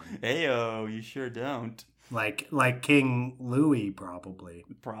this one. Heyo, you sure don't. Like King Louis, probably.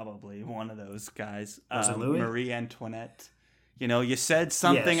 Probably one of those guys. Was it Louis? Marie Antoinette. You said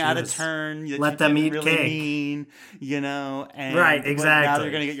something out of turn. Let them eat really cake. Mean, and right, exactly. Now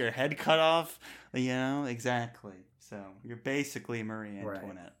they're going to get your head cut off. Exactly. So you're basically Marie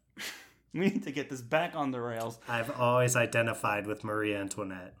Antoinette. Right. We need to get this back on the rails. I've always identified with Marie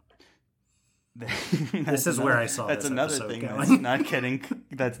Antoinette. This is where I saw that's this another episode thing going. That's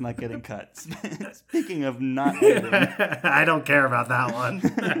not getting cut. Speaking of not editing. I don't care about that one.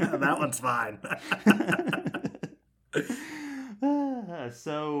 That one's fine.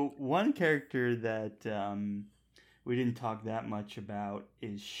 So one character that we didn't talk that much about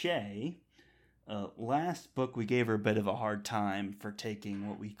is Shay. Last book we gave her a bit of a hard time for taking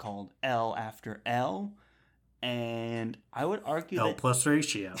what we called L after L. And I would argue L plus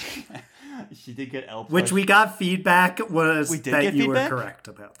ratio. She did get L plus. Which we got feedback was that you feedback? were correct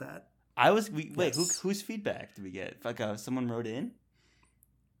about that. Whose feedback did we get? Like someone wrote in?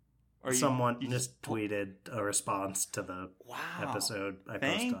 Or someone just tweeted a response to the episode I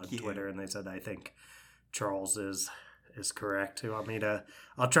posted on Twitter, and they said, I think Charles is correct. You want me to?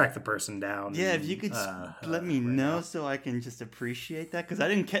 I'll track the person down. Yeah, if you could let me know now, so I can just appreciate that, because I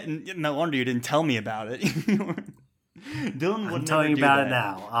didn't. No wonder you didn't tell me about it. Dylan would. I'm telling you about it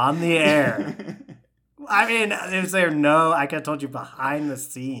now on the air. I mean, is there I could have told you behind the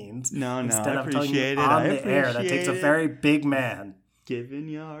scenes. No, Instead I of appreciate telling you on the air. That takes a very big man. Giving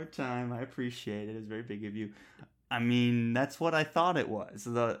you a hard time. I appreciate it. It's very big of you. I mean, that's what I thought it was.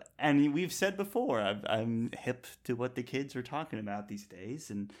 And we've said before, I'm hip to what the kids are talking about these days,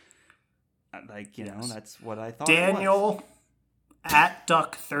 and that's what I thought. Daniel at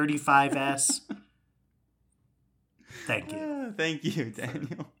Duck35S. Thank you. Thank you,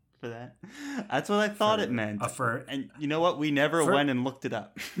 Daniel, for that. That's what I thought it meant. And you know what? We never went and looked it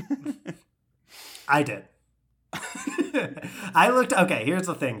up. I did. I looked. Okay, here's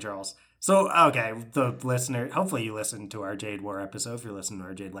the thing, Charles. So, okay, the listener, hopefully you listened to our Jade War episode, if you're listening to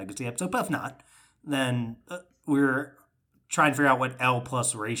our Jade Legacy episode, but if not, then we're trying to figure out what L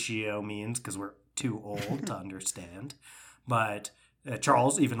plus ratio means, because we're too old to understand. But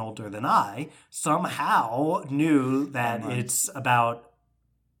Charles, even older than I, somehow knew that it's about,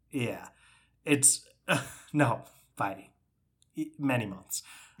 no, by many months.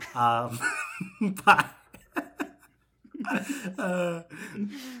 But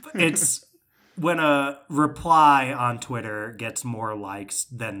it's when a reply on Twitter gets more likes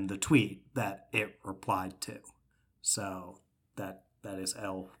than the tweet that it replied to. So that is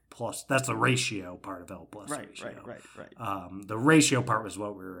L plus. That's the ratio part of L plus ratio. Right. The ratio part was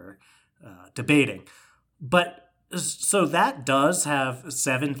what we were debating. But so that does have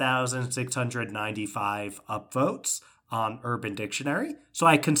 7,695 upvotes on Urban Dictionary. So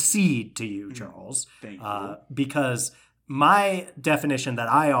I concede to you, Charles. Thank you. Because my definition that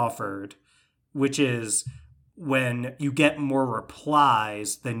I offered, which is when you get more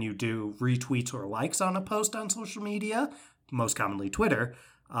replies than you do retweets or likes on a post on social media, most commonly Twitter,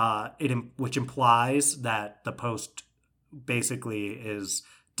 which implies that the post basically is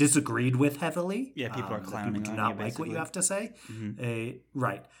disagreed with heavily. Yeah, people are clowning do on not you, like what you have to say. Mm-hmm.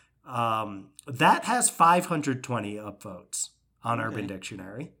 Right. That has 520 upvotes on Urban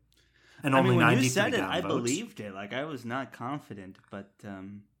Dictionary. And only 93 when you said it, downvotes. I believed it. Like, I was not confident, but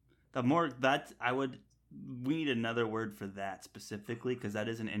the more that we need another word for that specifically, because that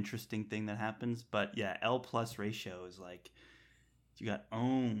is an interesting thing that happens. But yeah, L plus ratio is like, She got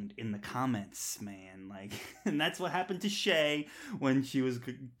owned in the comments, man. Like, and that's what happened to Shay when she was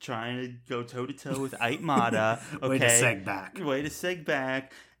trying to go toe-to-toe with Aitmata. Okay? Way to seg back. Way to seg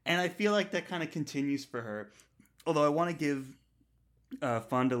back. And I feel like that kind of continues for her. Although I want to give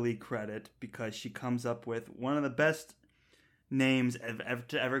Fonda Lee credit because she comes up with one of the best names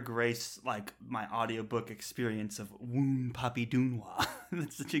to ever grace like my audiobook experience of Woon Papi Dunwa.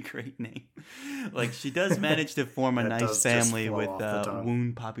 That's such a great name. Like, she does manage to form a nice family with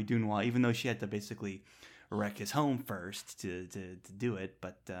Woon Papi Dunwa, even though she had to basically wreck his home first to do it.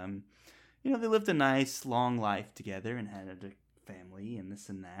 But you know, they lived a nice long life together and had a family and this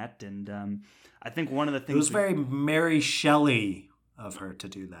and that. And I think one of the things, it was very Mary Shelley of her to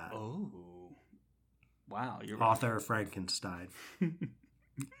do that. Oh. Wow, you're author of Frankenstein.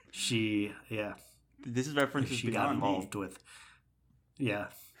 She This is references she got involved with. Yeah.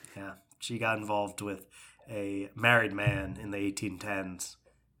 She got involved with a married man in the 1810s.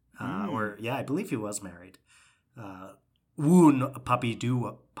 I believe he was married. Woon Papi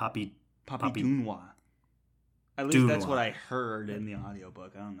Dunwa. At least that's what I heard in the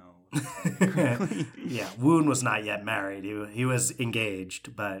audiobook. I don't know. Yeah, Woon was not yet married. He was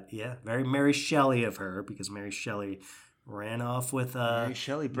engaged, but yeah, very Mary Shelley of her, because Mary Shelley ran off with Mary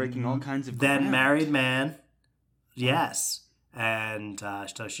Shelley breaking all kinds of then ground. Married man. Yes, and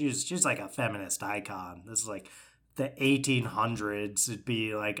so she's like a feminist icon. This is like the 1800s. It'd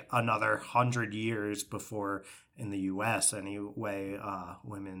be like another 100 years before, in the U.S. anyway,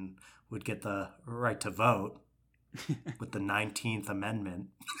 women would get the right to vote. With the 19th Amendment.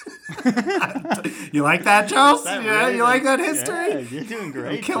 You like that, Charles? That yeah, really you like that history? Yeah, you're doing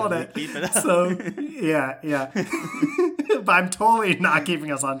great. I'm killing it. Keep it up. So, yeah. But I'm totally not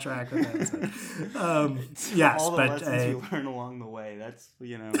keeping us on track with that. So. Yes, all the but lessons you learn along the way. That's,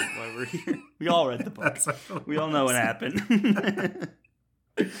 you know, why we're here. We all read the book. We all know what happened.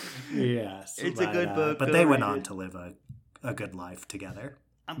 Yes. It's a good book. But they went on to live a good life together.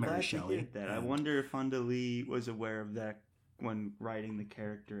 I'm Mary glad Shelley. to hear that. I wonder if Fonda Lee was aware of that when writing the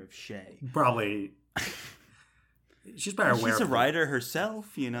character of Shay. Probably. She's better aware. She's a writer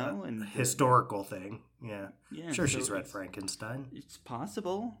herself, you know, and historical thing. Yeah. Sure, so she's read Frankenstein. It's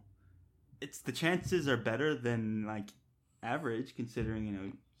possible. The chances are better than like average, considering, you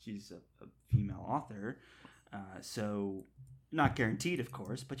know, she's a female author. So not guaranteed, of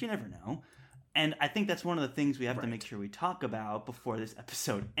course, but you never know. And I think that's one of the things we have to make sure we talk about before this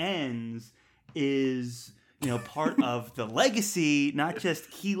episode ends is, you know, part of the legacy, not just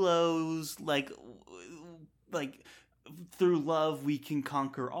Hilo's, like through love we can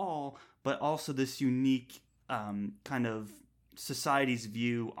conquer all, but also this unique kind of society's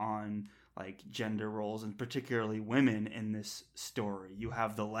view on like gender roles and particularly women in this story. You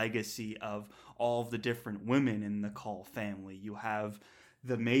have the legacy of all of the different women in the Cull family. You have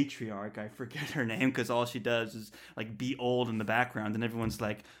the matriarch, I forget her name because all she does is like be old in the background, and everyone's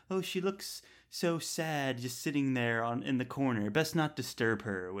like, oh, she looks so sad just sitting there in the corner. Best not disturb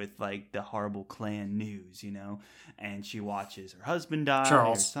her with like the horrible clan news, you know? And she watches her husband die,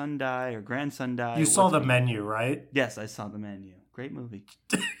 Charles, her son die, her grandson die. You saw the menu, right? Yes, I saw the menu. Great movie.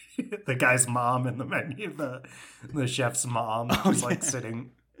 The guy's mom in the menu, the chef's mom, was like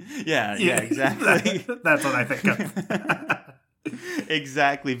sitting. Yeah, exactly. That's what I think of.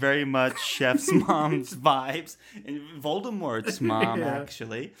 Exactly, very much chef's mom's vibes. And Voldemort's mom,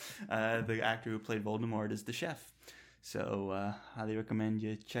 actually. The actor who played Voldemort is the chef. So, highly recommend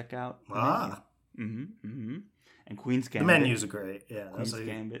you check out the menu. Mm-hmm. And Queen's Gambit. The menus are great. Yeah, Queen's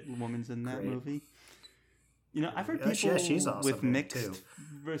Gambit woman's in that movie. You know, I've heard people she's awesome with mixed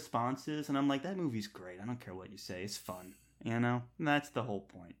responses, and I'm like, that movie's great. I don't care what you say. It's fun. You know? And that's the whole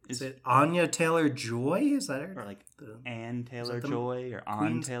point. Is it Anya Taylor-Joy? Is that her? Or like Anne Taylor-Joy or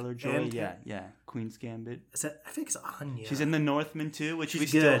Anne Taylor-Joy? Yeah. Queen's Gambit. I think it's Anya. She's in The Northman too, which we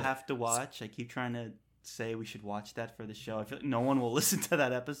still have to watch. I keep trying to say we should watch that for the show. I feel like no one will listen to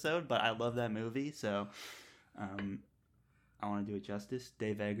that episode, but I love that movie, so I want to do it justice.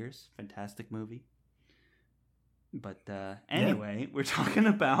 Dave Eggers, fantastic movie. But anyway, we're talking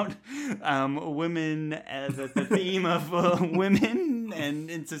about women as the theme of women and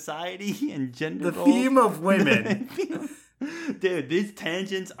in society and gender roles. The theme of women. Dude, these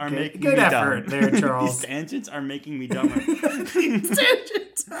tangents are making me effort dumb. There, Charles. These tangents are making me dumber. These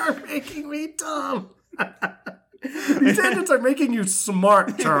tangents are making me dumb. These tangents are making you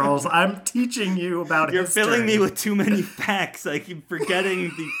smart, Charles. I'm teaching you about You're history. filling me with too many facts. I keep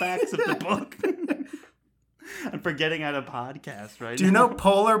forgetting the facts of the book. I'm forgetting how to podcast right now. Do you know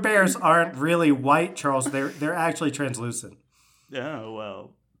polar bears aren't really white, Charles? They're actually translucent. Oh,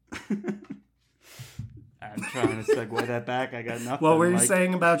 well. I'm trying to segue that back. I got nothing. What were you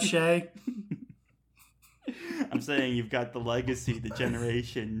saying about Shae? I'm saying you've got the legacy, the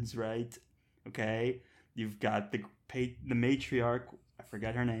generations, right? Okay? You've got the matriarch, I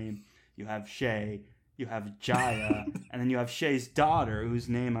forget her name. You have Shae, you have Jaya, and then you have Shae's daughter, whose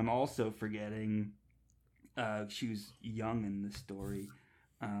name I'm also forgetting. She was young in the story.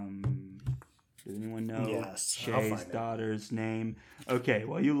 Does anyone know Shae's daughter's name? Okay,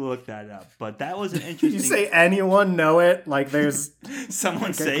 well, you look that up. But that was an interesting... You say anyone know it? Like there's... Someone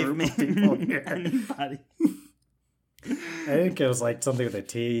like save me. Anybody. I think it was like something with a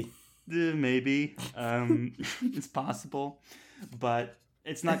T. Maybe. It's possible. But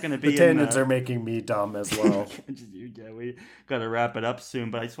it's not going to be... The tangents are making me dumb as well. Yeah, we got to wrap it up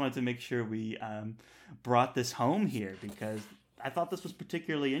soon. But I just wanted to make sure we brought this home here because... I thought this was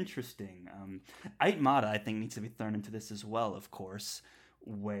particularly interesting. Aitmata, I think, needs to be thrown into this as well, of course,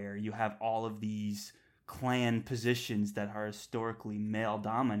 where you have all of these clan positions that are historically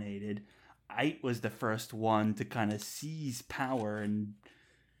male-dominated. Ait was the first one to kind of seize power and,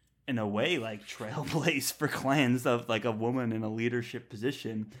 in a way, like, trailblaze for clans of, like, a woman in a leadership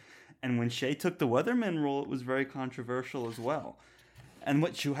position. And when Shae took the Weatherman role, it was very controversial as well. And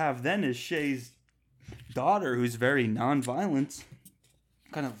what you have then is Shae's daughter, who's very non-violent,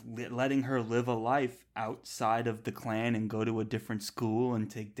 kind of letting her live a life outside of the clan and go to a different school and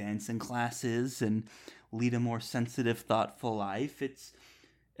take dancing classes and lead a more sensitive, thoughtful life. It's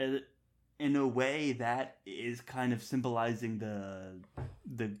in a way that is kind of symbolizing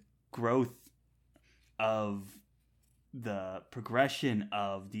the growth of the progression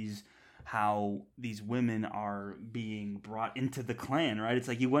of how these women are being brought into the clan, right? It's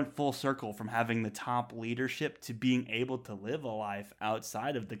like you went full circle from having the top leadership to being able to live a life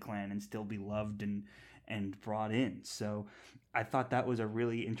outside of the clan and still be loved and brought in. So I thought that was a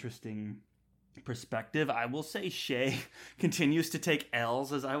really interesting perspective. I will say Shae continues to take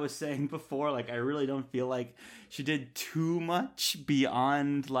L's, as I was saying before. Like, I really don't feel like she did too much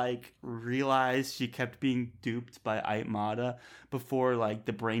beyond, like, realize she kept being duped by Aitmata before, like,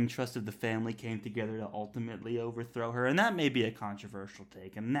 the brain trust of the family came together to ultimately overthrow her. And that may be a controversial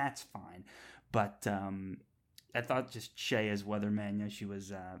take, and that's fine. But I thought just Shae as Weatherman, she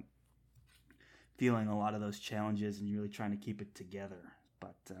was feeling a lot of those challenges and really trying to keep it together.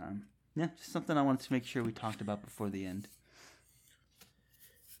 But yeah, just something I wanted to make sure we talked about before the end.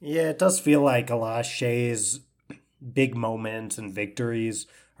 Yeah, it does feel like a lot of Shae's big moments and victories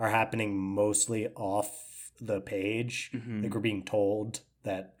are happening mostly off the page. Mm-hmm. Like we're being told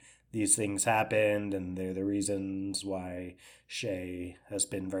that these things happened and they're the reasons why Shae has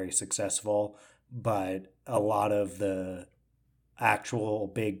been very successful. But a lot of the actual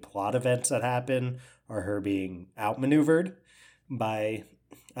big plot events that happen are her being outmaneuvered by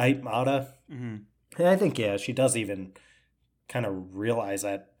Aitmata. Mm-hmm. And I think, yeah, she does even kind of realize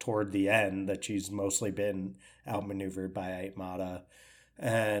that toward the end, that she's mostly been outmaneuvered by Aitmata.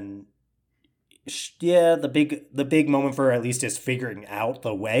 And yeah, the big moment for her at least is figuring out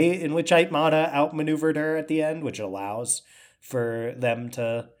the way in which Aitmata outmaneuvered her at the end, which allows for them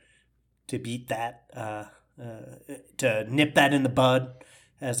to beat that, to nip that in the bud,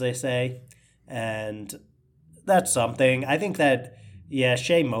 as they say. And that's something. I think that, yeah,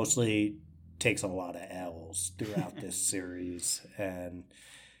 Shae mostly takes a lot of L's throughout this series, and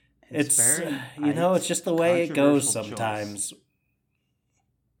it's it's just the way it goes sometimes. Choice.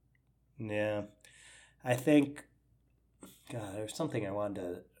 Yeah, I think, God, there's something I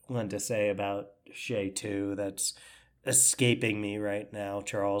wanted to say about Shae too that's escaping me right now,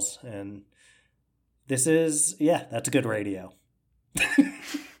 Charles, and this is, yeah, that's good radio.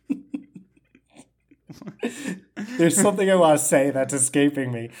 There's something I want to say that's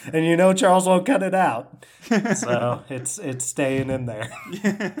escaping me, and Charles won't cut it out, so it's staying in there.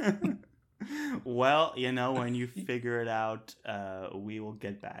 Well, when you figure it out, we will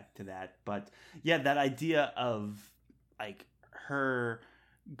get back to that. But yeah, that idea of like her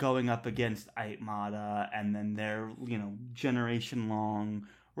going up against Aitmata and then their generation long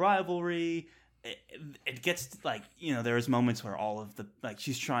rivalry. It gets like there's moments where all of the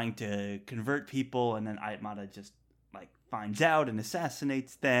she's trying to convert people and then Aitmata just finds out and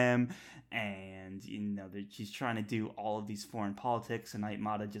assassinates them, and she's trying to do all of these foreign politics and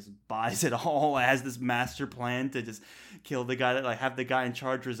Aitmata just buys it all, has this master plan to just kill the guy, that have the guy in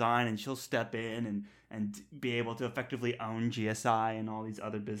charge resign, and she'll step in and be able to effectively own GSI and all these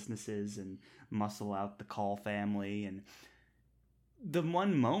other businesses and muscle out the Call family. And the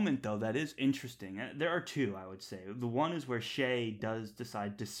one moment, though, that is interesting, there are two, I would say. The one is where Shae does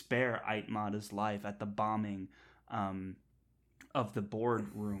decide to spare Aitmata's life at the bombing of the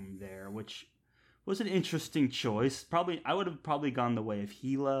boardroom there, which was an interesting choice. Probably, I would have probably gone the way of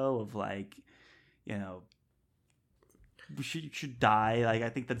Hilo, of like, you know, should die. Like, I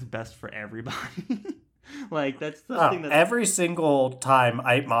think that's best for everybody. Like, that's the thing that every single time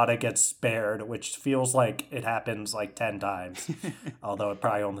Aitmata gets spared, which feels like it happens like 10 times, although it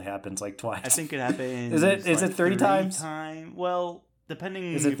probably only happens like twice. I think it happens. Is it 3 times? Well,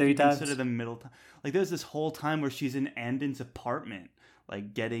 depending. Is it 3 times? Consider the middle time. Like, there's this whole time where she's in Andon's apartment,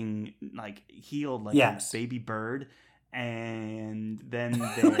 like getting like healed like a baby bird. And then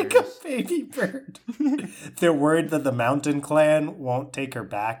there's... like a baby bird. They're worried that the Mountain Clan won't take her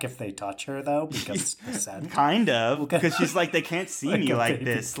back if they touch her, though, because the scent. Kind of, because she's like, they can't see me like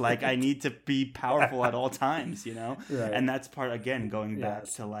this. Bird. Like, I need to be powerful at all times, you know? Right. And that's part, again, going back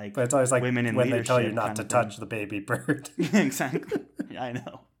to like, but it's always like women in when leadership. They tell you not to touch the baby bird. Exactly. I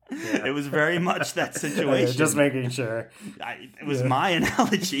know. Yeah. It was very much that situation. Just making sure. It was my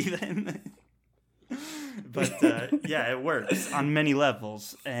analogy then. But yeah, it works on many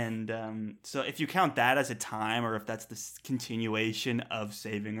levels. And so if you count that as a time, or if that's the continuation of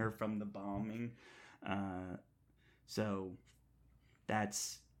saving her from the bombing, so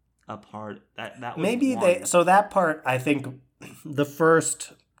that's a part that was maybe one. So that part, I think, the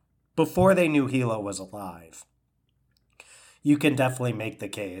first, before they knew Hilo was alive, you can definitely make the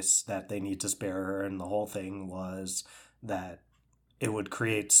case that they need to spare her, and the whole thing was that it would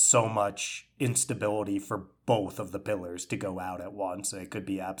create so much instability for both of the pillars to go out at once. It could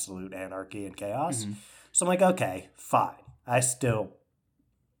be absolute anarchy and chaos. Mm-hmm. So I'm like, okay, fine. I still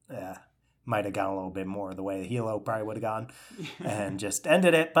might have gone a little bit more the way Hilo probably would have gone and just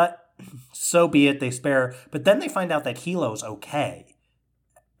ended it. But so be it. They spare. But then they find out that Hilo's okay.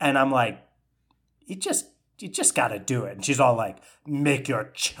 And I'm like, you just got to do it. And she's all like, make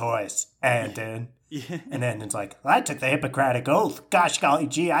your choice, Andon. Yeah. And Andon's like, I took the Hippocratic Oath. Gosh golly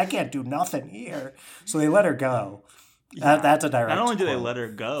gee, I can't do nothing here. So they let her go. Yeah. That's a direct. Not only do they let her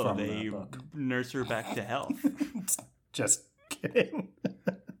go, they nurse her back to health. Just kidding.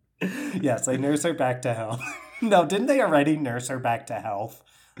 Yes, they nurse her back to health. No, didn't they already nurse her back to health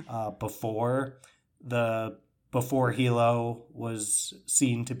before Hilo was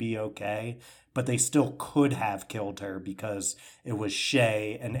seen to be okay? But they still could have killed her because it was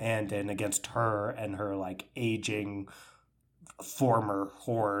Shay and Andon against her and her like aging former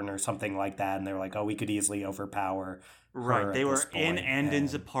Horn or something like that. And they were like, oh, we could easily overpower her. Right. They were in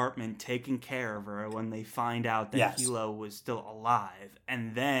Andon's apartment taking care of her when they find out that Hilo was still alive.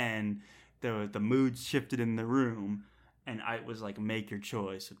 And then the mood shifted in the room, and I was like, make your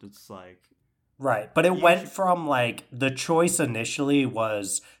choice. It's like... Right. But it went from like, the choice initially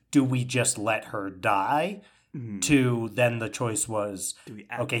was... do we just let her die? Mm-hmm. To then the choice was,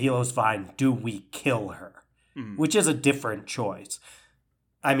 okay, Hilo's fine. Do we kill her? Mm-hmm. Which is a different choice.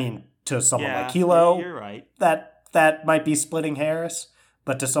 I mean, to someone like Hilo, you're right. That might be splitting hairs.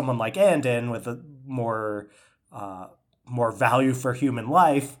 But to someone like Andon with a more value for human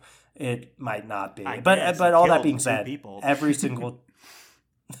life, it might not be. But all that being said, every single...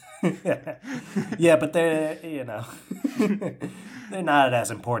 yeah, but they're, they're not as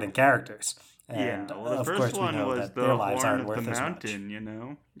important characters. And the of first course one was the their lives aren't worth the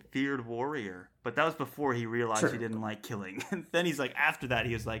mountain, feared warrior. But that was before he realized he didn't like killing. Then he's like, after that,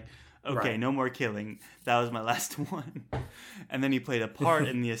 he was like, okay, no more killing. That was my last one. And then he played a part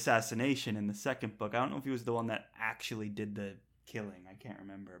in the assassination in the second book. I don't know if he was the one that actually did the killing. I can't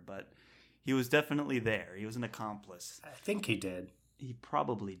remember, but he was definitely there. He was an accomplice. I think he did. He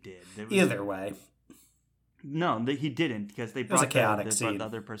probably did. Either way. No, he didn't, because they brought the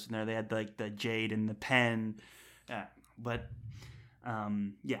other person there. They had like the jade and the pen. But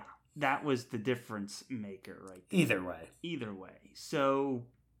that was the difference maker right there. Either way. So...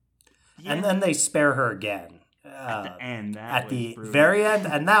 yeah. And then they spare her again. At the end. At the very end.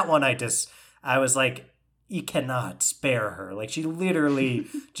 And that one I was like, you cannot spare her. Like, she literally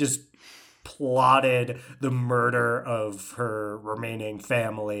just... plotted the murder of her remaining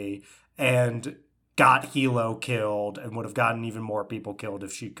family and got Hilo killed and would have gotten even more people killed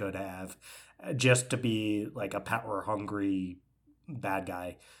if she could have, just to be like a power-hungry bad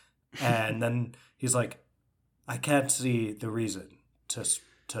guy. And then he's like, I can't see the reason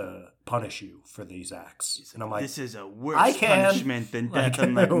to punish you for these acts. And I'm like, this is a worse punishment than death.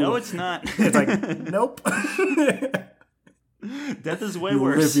 I'm like, no, it's not. It's like, nope. Death is way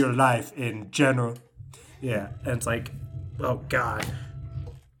worse. Live your life in general. Yeah, and it's like, oh god,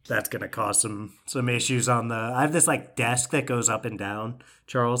 that's gonna cause some issues on the. I have this like desk that goes up and down,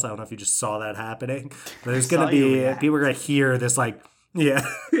 Charles. I don't know if you just saw that happening, but there's gonna be people are gonna hear this like Yeah.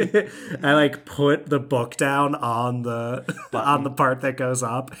 I like put the book down on the on the part that goes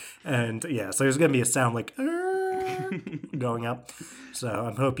up, and yeah, so there's gonna be a sound like going up.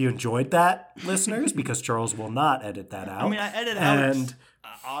 So I hope you enjoyed that, listeners, because Charles will not edit that out. I mean, I edit out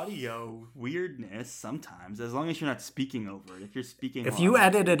audio weirdness sometimes, as long as you're not speaking over it. If you're speaking, if you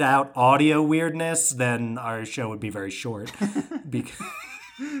edited out audio weirdness, then our show would be very short. Because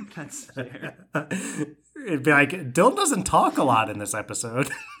that's fair. It'd be like, Dylan doesn't talk a lot in this episode.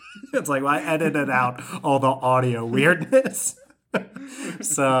 It's like, well, I edited out all the audio weirdness.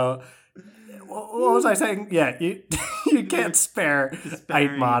 So, what was I saying? Yeah, you can't spare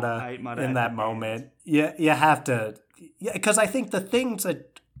Aitmata in that moment. You have to, because I think the things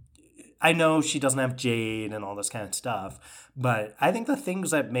that, I know she doesn't have Jade and all this kind of stuff, but I think the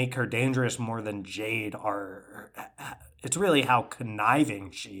things that make her dangerous more than Jade are, it's really how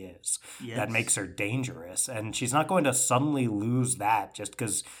conniving she is that makes her dangerous. And she's not going to suddenly lose that just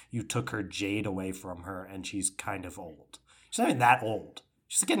because you took her Jade away from her and she's kind of old. She's not even that old.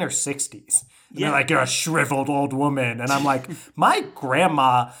 She's like in her 60s. And they're like, you're a shriveled old woman. And I'm like, my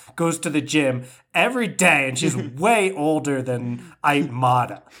grandma goes to the gym every day and she's way older than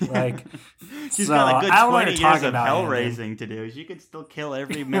Aitmata. Like, she's got a good 20 years of hell raising to do. She could still kill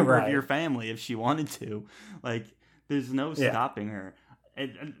every member of your family if she wanted to. Like, there's no stopping her.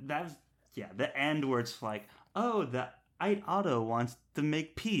 And that's, the end where it's like, oh, the Ait Otto wants to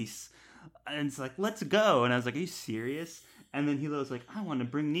make peace. And it's like, let's go. And I was like, are you serious? And then Hilo's like, I want to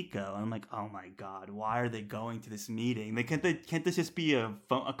bring Nico. And I'm like, oh my God, why are they going to this meeting? Can't this just be a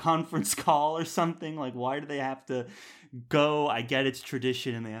conference call or something? Like, why do they have to go? I get it's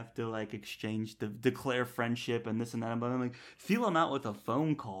tradition and they have to like declare friendship and this and that. But I'm like, feel them out with a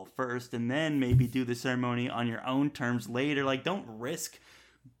phone call first and then maybe do the ceremony on your own terms later. Like, don't risk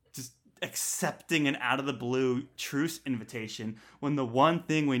just accepting an out of the blue truce invitation when the one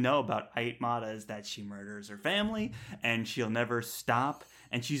thing we know about Aitmata is that she murders her family and she'll never stop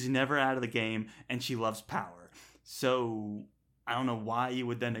and she's never out of the game and she loves power. So I don't know why you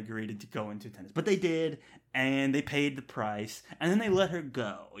would then agree to go into tennis, but they did, and they paid the price, and then they let her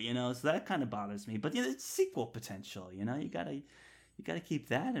go, so that kind of bothers me. But it's sequel potential, you gotta keep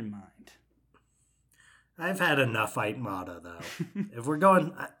that in mind. I've had enough Aitmata, though. If we're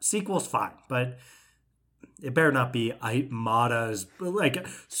going, sequel's fine, but it better not be Aitmata's, like,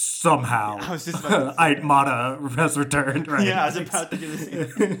 somehow I was just about to say Aitmata has returned, right? Yeah, I was about to do the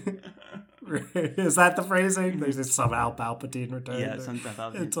same. Is that the phrasing? There's just somehow Palpatine returned. Yeah, something.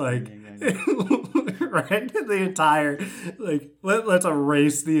 It's like, right? The entire, like, let's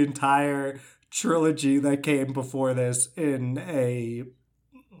erase the entire trilogy that came before this in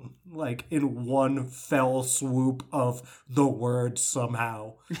one fell swoop of the word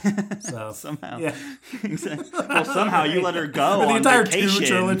somehow. So somehow, yeah. Well, somehow you let her go on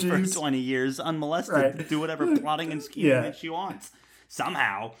vacation for 20 years unmolested to do whatever plotting and scheming that she wants.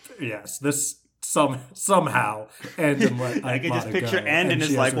 Somehow, yes, this somehow Andon. I can just picture Andon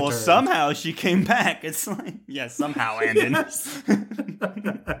is like, well, somehow she came back. It's like, somehow Andon.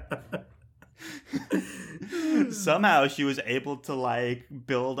 Somehow she was able to like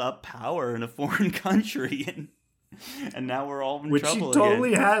build up power in a foreign country, and now we're all in trouble again. Which she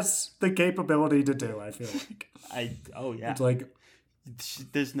totally has the capability to do. I feel like. It's like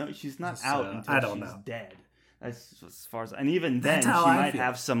she's not out until I don't she's know. dead. As far as, and even then she might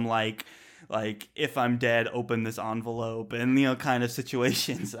have some like if I'm dead, open this envelope and kind of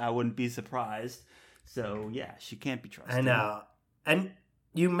situations. I wouldn't be surprised. So yeah, she can't be trusted. I know. And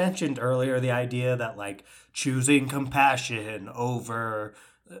you mentioned earlier the idea that like choosing compassion over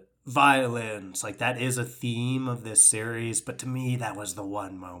violence, like that is a theme of this series. But to me, that was the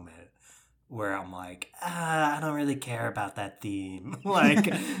one moment where I'm like, I don't really care about that theme. Like,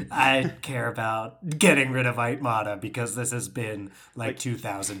 I care about getting rid of Aitmata because this has been like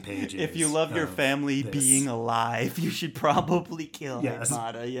 2,000 pages. If you love your family being alive, you should probably kill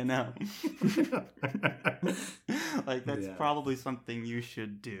Aitmata, Like, that's probably something you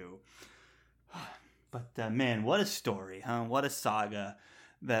should do. But, man, what a story, huh? What a saga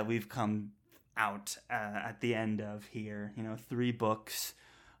that we've come out at the end of here. 3 books.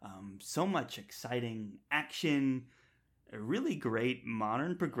 So much exciting action, a really great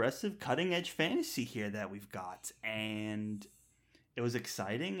modern progressive cutting edge fantasy here that we've got, and it was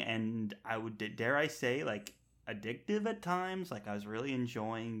exciting, and I would dare I say like addictive at times. Like I was really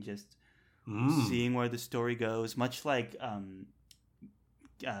enjoying just seeing where the story goes, much like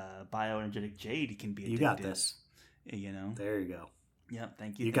Bioenergetic Jade can be addictive. You got this. There you go. Yep,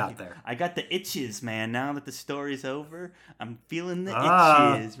 thank you. You got there. I got the itches, man. Now that the story's over, I'm feeling the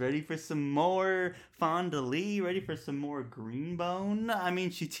itches. Ready for some more Fonda Lee? Ready for some more Greenbone? I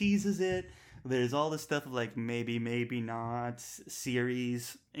mean, she teases it. There's all this stuff of like maybe, maybe not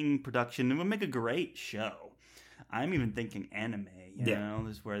series in production. It would make a great show. I'm even thinking anime. You know,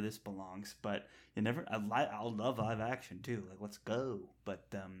 this is where this belongs. But you never. I'll love live action too. Like, let's go. But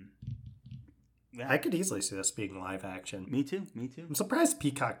yeah. I could easily see this being live action. Me too. I'm surprised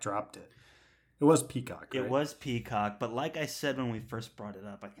Peacock dropped it. It was Peacock, right? It was Peacock, but like I said when we first brought it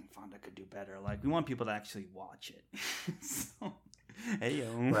up, I think Fonda could do better. Like, we want people to actually watch it. So, hey,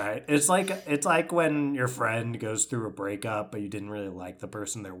 yo. Right. It's like when your friend goes through a breakup, but you didn't really like the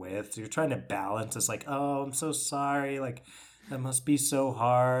person they're with. So you're trying to balance. It's like, oh, I'm so sorry. Like, that must be so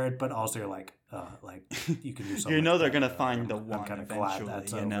hard. But also you're like you can do something. You know they're going to find the one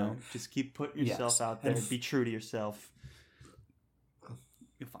eventually, you know? Just keep putting yourself out there. Be true to yourself.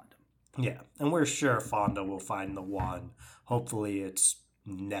 You'll find them. Yeah. And we're sure Fonda will find the one. Hopefully it's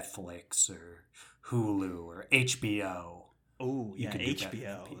Netflix or Hulu or HBO. Oh, yeah,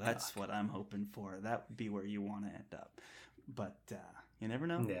 HBO. That's what I'm hoping for. That would be where you want to end up. But you never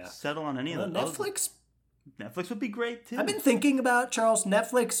know. Yeah. Settle on any of those. Netflix would be great, too. I've been thinking about, Charles,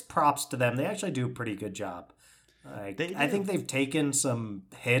 Netflix, props to them. They actually do a pretty good job. I think they've taken some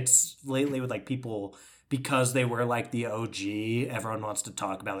hits lately with, like, people, because they were, like, the OG, everyone wants to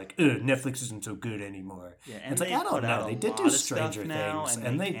talk about, like, Netflix isn't so good anymore. Yeah, and it's like, I don't know. They did do Stranger Things,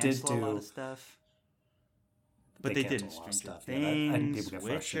 and they did do a lot of stuff. But they did Stranger Things,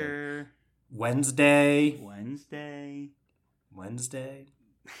 Witcher, Wednesday.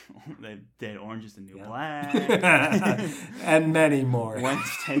 They did Orange is the New Black. And many more.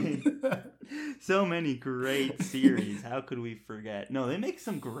 Wednesday. So many great series. How could we forget? No, they make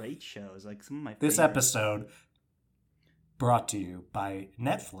some great shows. Like some of my This episode brought to you by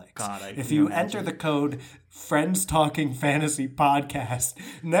Netflix. If you enter the code Friends Talking Fantasy Podcast,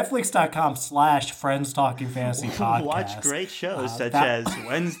 Netflix.com/Friends Talking Fantasy Podcast. Watch great shows such as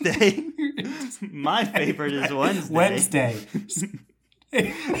Wednesday. My favorite is Wednesday.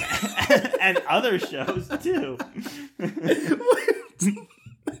 And other shows too.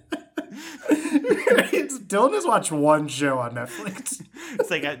 Dylan has watched one show on Netflix. It's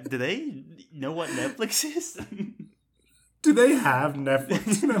like, do they know what Netflix is? Do they have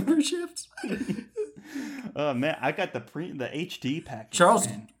Netflix memberships? Oh man, I got the HD package. Charles,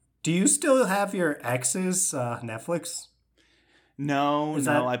 do you still have your ex's Netflix? No,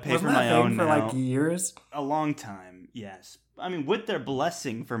 I pay for my own for now. Like years. A long time, yes. I mean, with their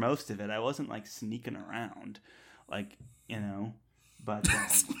blessing for most of it, I wasn't like sneaking around, like, you know. But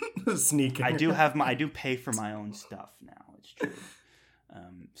sneaking. I do pay for my own stuff now. It's true.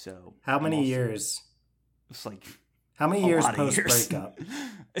 So how many years? It's like. How many years post breakup?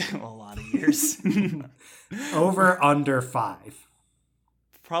 A lot of years. Over under 5.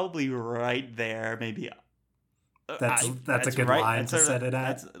 Probably right there, maybe. That's a good line to set it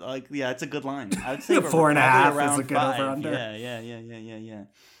at. It's a good line. I would say 4.5 is a good 5. over under. Yeah.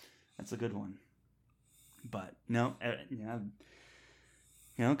 That's a good one. But no,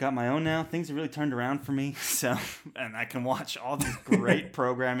 got my own now. Things have really turned around for me. So, and I can watch all this great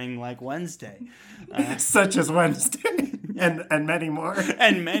programming like Wednesday. Such as Wednesday. And many more.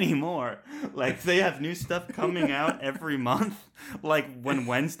 And many more. Like, they have new stuff coming out every month. Like, when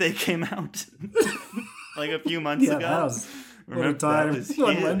Wednesday came out. Like, a few months ago. Remember time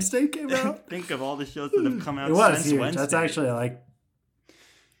when Wednesday came out? Think of all the shows that have come out since huge. Wednesday. That's actually, like...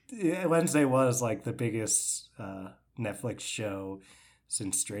 Wednesday was, like, the biggest Netflix show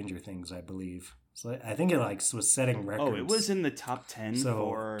since Stranger Things, I believe. So I think it was setting records. Oh, it was in the top 10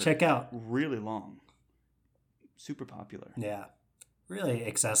 for check out really long. Super popular. Yeah. Really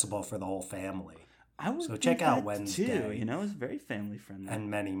accessible for the whole family. So check out Wednesday. Too, it's very family friendly.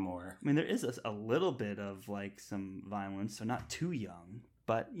 And many more. I mean, there is a little bit of like some violence, so not too young,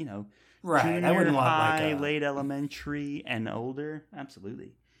 but right. Junior I wouldn't high, want late elementary and older,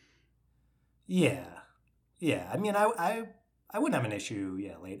 absolutely. Yeah. I mean, I wouldn't have an issue,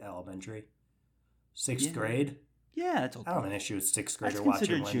 late elementary. 6th grade. Yeah, it's okay. I don't have an issue with 6th grader watching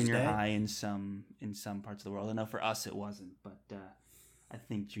Wednesday. That's considered junior high in some parts of the world. I know for us it wasn't, but I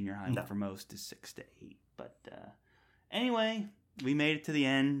think junior high for most is 6 to 8. But anyway, we made it to the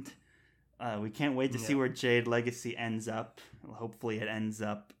end. We can't wait to see where Jade Legacy ends up. Hopefully it ends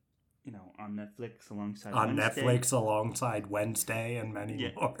up on Netflix alongside Wednesday. Netflix alongside Wednesday and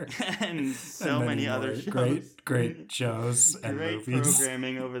many more. And so many other shows. Great shows and movies. Great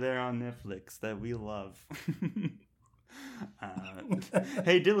programming over there on Netflix that we love.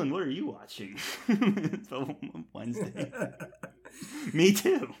 Hey, Dylan, what are you watching? Wednesday. Me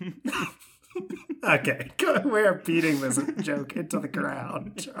too. Okay, we're beating this joke into the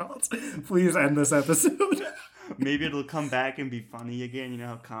ground, Charles. Please end this episode. Maybe it'll come back and be funny again. You know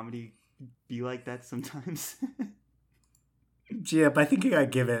how comedy be like that sometimes? Yeah, but I think you gotta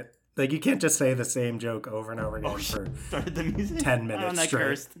give it. Like, you can't just say the same joke over and over again for the music? 10 minutes straight.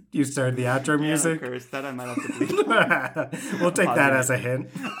 Cursed. You started the outro music? Yeah, cursed. That I might have to bleep. We'll take that as a hint.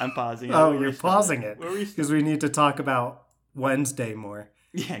 I'm pausing it. Oh, you're pausing it. Because we need to talk about Wednesday more.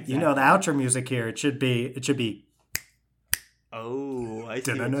 Yeah, exactly. You know, the outro music here, it should be. Oh, I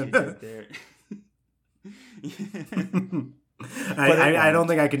see what you did there. I don't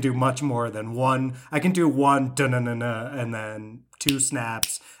think I can do much more than one. I can do one da-na-na-na and then 2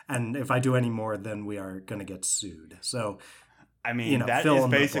 snaps. And if I do any more, then we are going to get sued. So, I mean, that is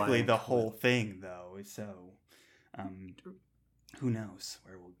basically the whole thing, though. So, who knows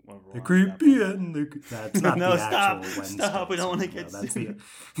where we'll the creepy and the... That's not no, the actual Wednesday. Stop. We don't want to get sued.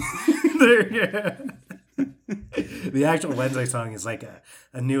 The actual Wednesday song is like a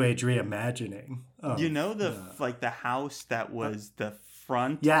new age reimagining. You know the house that was the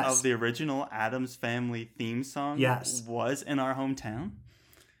front of the original Addams Family theme song was in our hometown?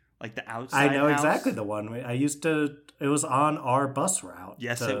 Like the outside I know house? exactly the one. I used to... It was on our bus route.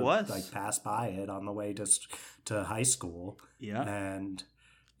 Yes, it was. Like, pass by it on the way to high school. Yeah. And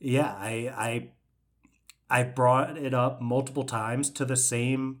yeah, I brought it up multiple times to the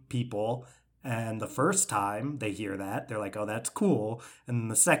same people. And the first time they hear that, they're like, oh, that's cool. And then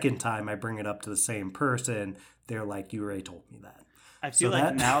the second time I bring it up to the same person, they're like, you already told me that. I feel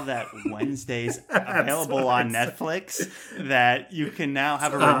like now that Wednesday's available on Netflix, that you can now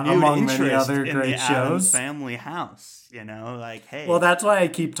have a renewed interest in the Addams Family house. You know, like, hey. Well, that's why I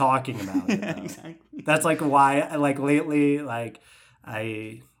keep talking about it. Exactly. That's like why, like, lately, like,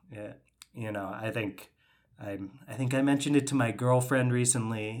 I think I mentioned it to my girlfriend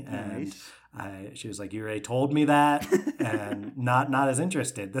recently, and nice. She was like, "You already told me that," and not as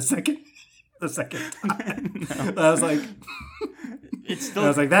interested the second time. No. I was like. It's still I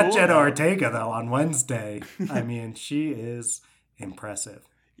was like, cool, that Jenna Ortega, though, on Wednesday, I mean, she is impressive.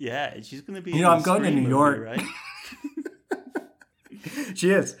 Yeah, she's going to be I'm going to New York. Right?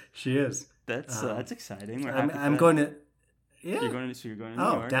 She is. That's exciting. I'm going to... Yeah. You're going to New York?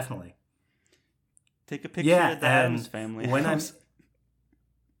 Oh, definitely. Take a picture of the Addams Family house.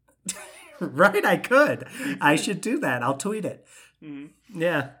 Right, I could. I should do that. I'll tweet it. Mm-hmm.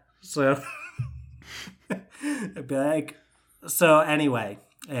 Yeah. So... I'd be like... So anyway,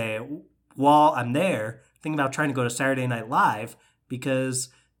 while I'm there, thinking about trying to go to Saturday Night Live because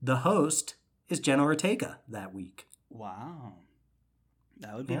the host is Jenna Ortega that week. Wow.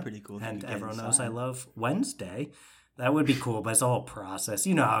 That would be pretty cool. And everyone knows I love Wednesday. That would be cool, but it's a whole process.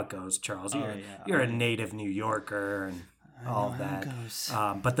 You know how it goes, Charles. You're a native New Yorker and all of that.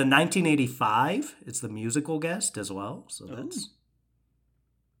 But the 1985, it's the musical guest as well. So that's...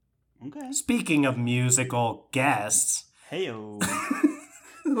 Okay. Speaking of musical guests... Hey-o.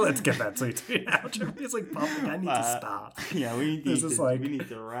 Let's get that sweet outro music pumping. I need to stop. Yeah, we need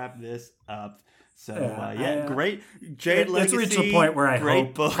to wrap this up. So, great. Jade Legacy. It's reached a point where I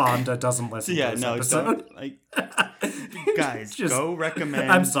hope Fonda doesn't listen to this episode. Guys, go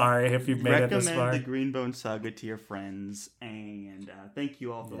recommend. I'm sorry if you've made it this far. Recommend the Greenbone Saga to your friends. And thank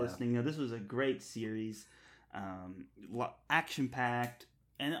you all for listening. This was a great series. Action-packed.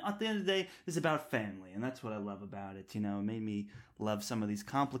 And at the end of the day, it's about family, and that's what I love about it. You know, it made me love some of these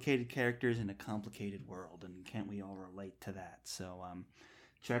complicated characters in a complicated world, and can't we all relate to that? So,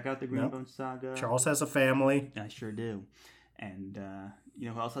 check out the Greenbone Saga. Charles has a family. I sure do. And you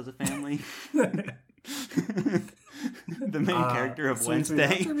know who else has a family? The main character of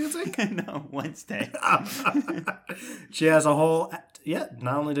Wednesday. No, Wednesday. She has a whole... Yeah,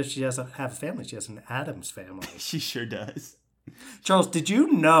 not only does she have a family, she has an Addams family. She sure does. Charles, did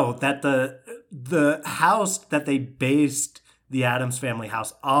you know that the house that they based the Addams Family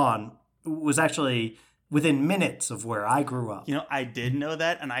house on was actually within minutes of where I grew up? You know, I did know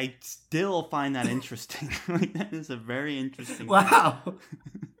that, and I still find that interesting. That is a very interesting Wow.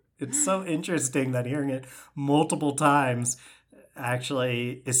 It's so interesting that hearing it multiple times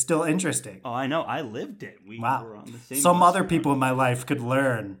actually is still interesting. Oh, I know. I lived it. We were on the same Some other people in my life could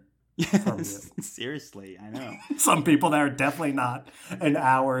learn. Yes, seriously, I know. Some people that are definitely not an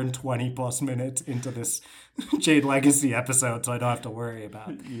hour and 20 plus minutes into this Jade Legacy episode, so I don't have to worry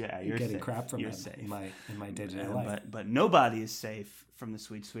about you're getting safe. crap from you're them safe. in my day-to-day life. But nobody is safe from the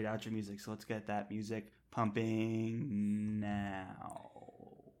sweet, sweet outro music, so let's get that music pumping now.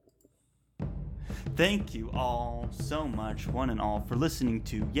 Thank you all so much, one and all, for listening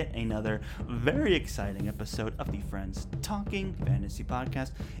to yet another very exciting episode of the Friends Talking Fantasy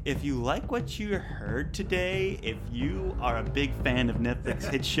Podcast. If you like what you heard today, if you are a big fan of Netflix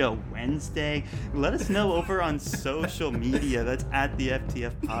hit show Wednesday, let us know over on social media. That's at the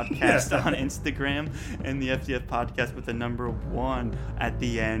FTF Podcast on Instagram, and the FTF Podcast with the number 1 at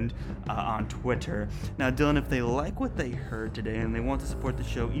the end on Twitter. Now, Dylan, if they like what they heard today and they want to support the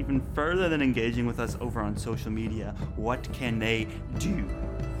show even further than engaging with us over on social media, what can they do?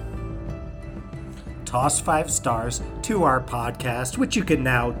 Toss 5 stars to our podcast, which you can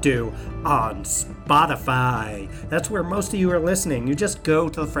now do on Spotify. That's where most of you are listening. You just go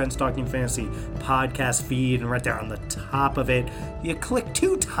to the Friends Talking Fantasy podcast feed, and right there on the top of it, you click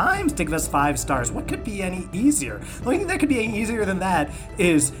 2 times to give us 5 stars. What could be any easier? The only thing that could be any easier than that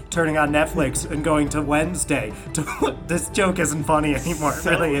is turning on Netflix and going to Wednesday. This joke isn't funny anymore. It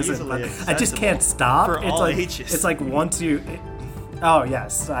really isn't. But I just can't stop. For all ages. It's like once you... Oh,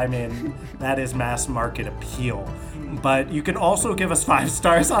 yes. I mean, that is mass market appeal. But you can also give us 5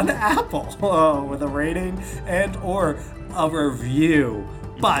 stars on Apple with a rating and or a review.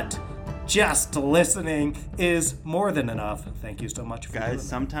 But just listening is more than enough. Thank you so much for guys.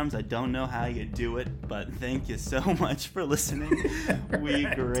 Sometimes I don't know how you do it, but thank you so much for listening. We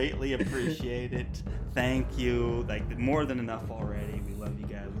greatly appreciate it. Thank you. Like, more than enough already. We love you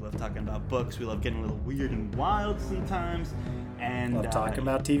guys. We love talking about books. We love getting a little weird and wild sometimes. And love talking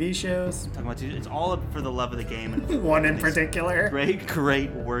about TV shows. It's all up for the love of the game. And one in particular.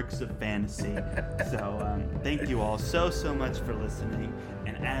 Great works of fantasy. So thank you all so much for listening.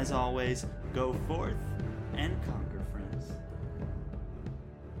 And as always, go forth and come.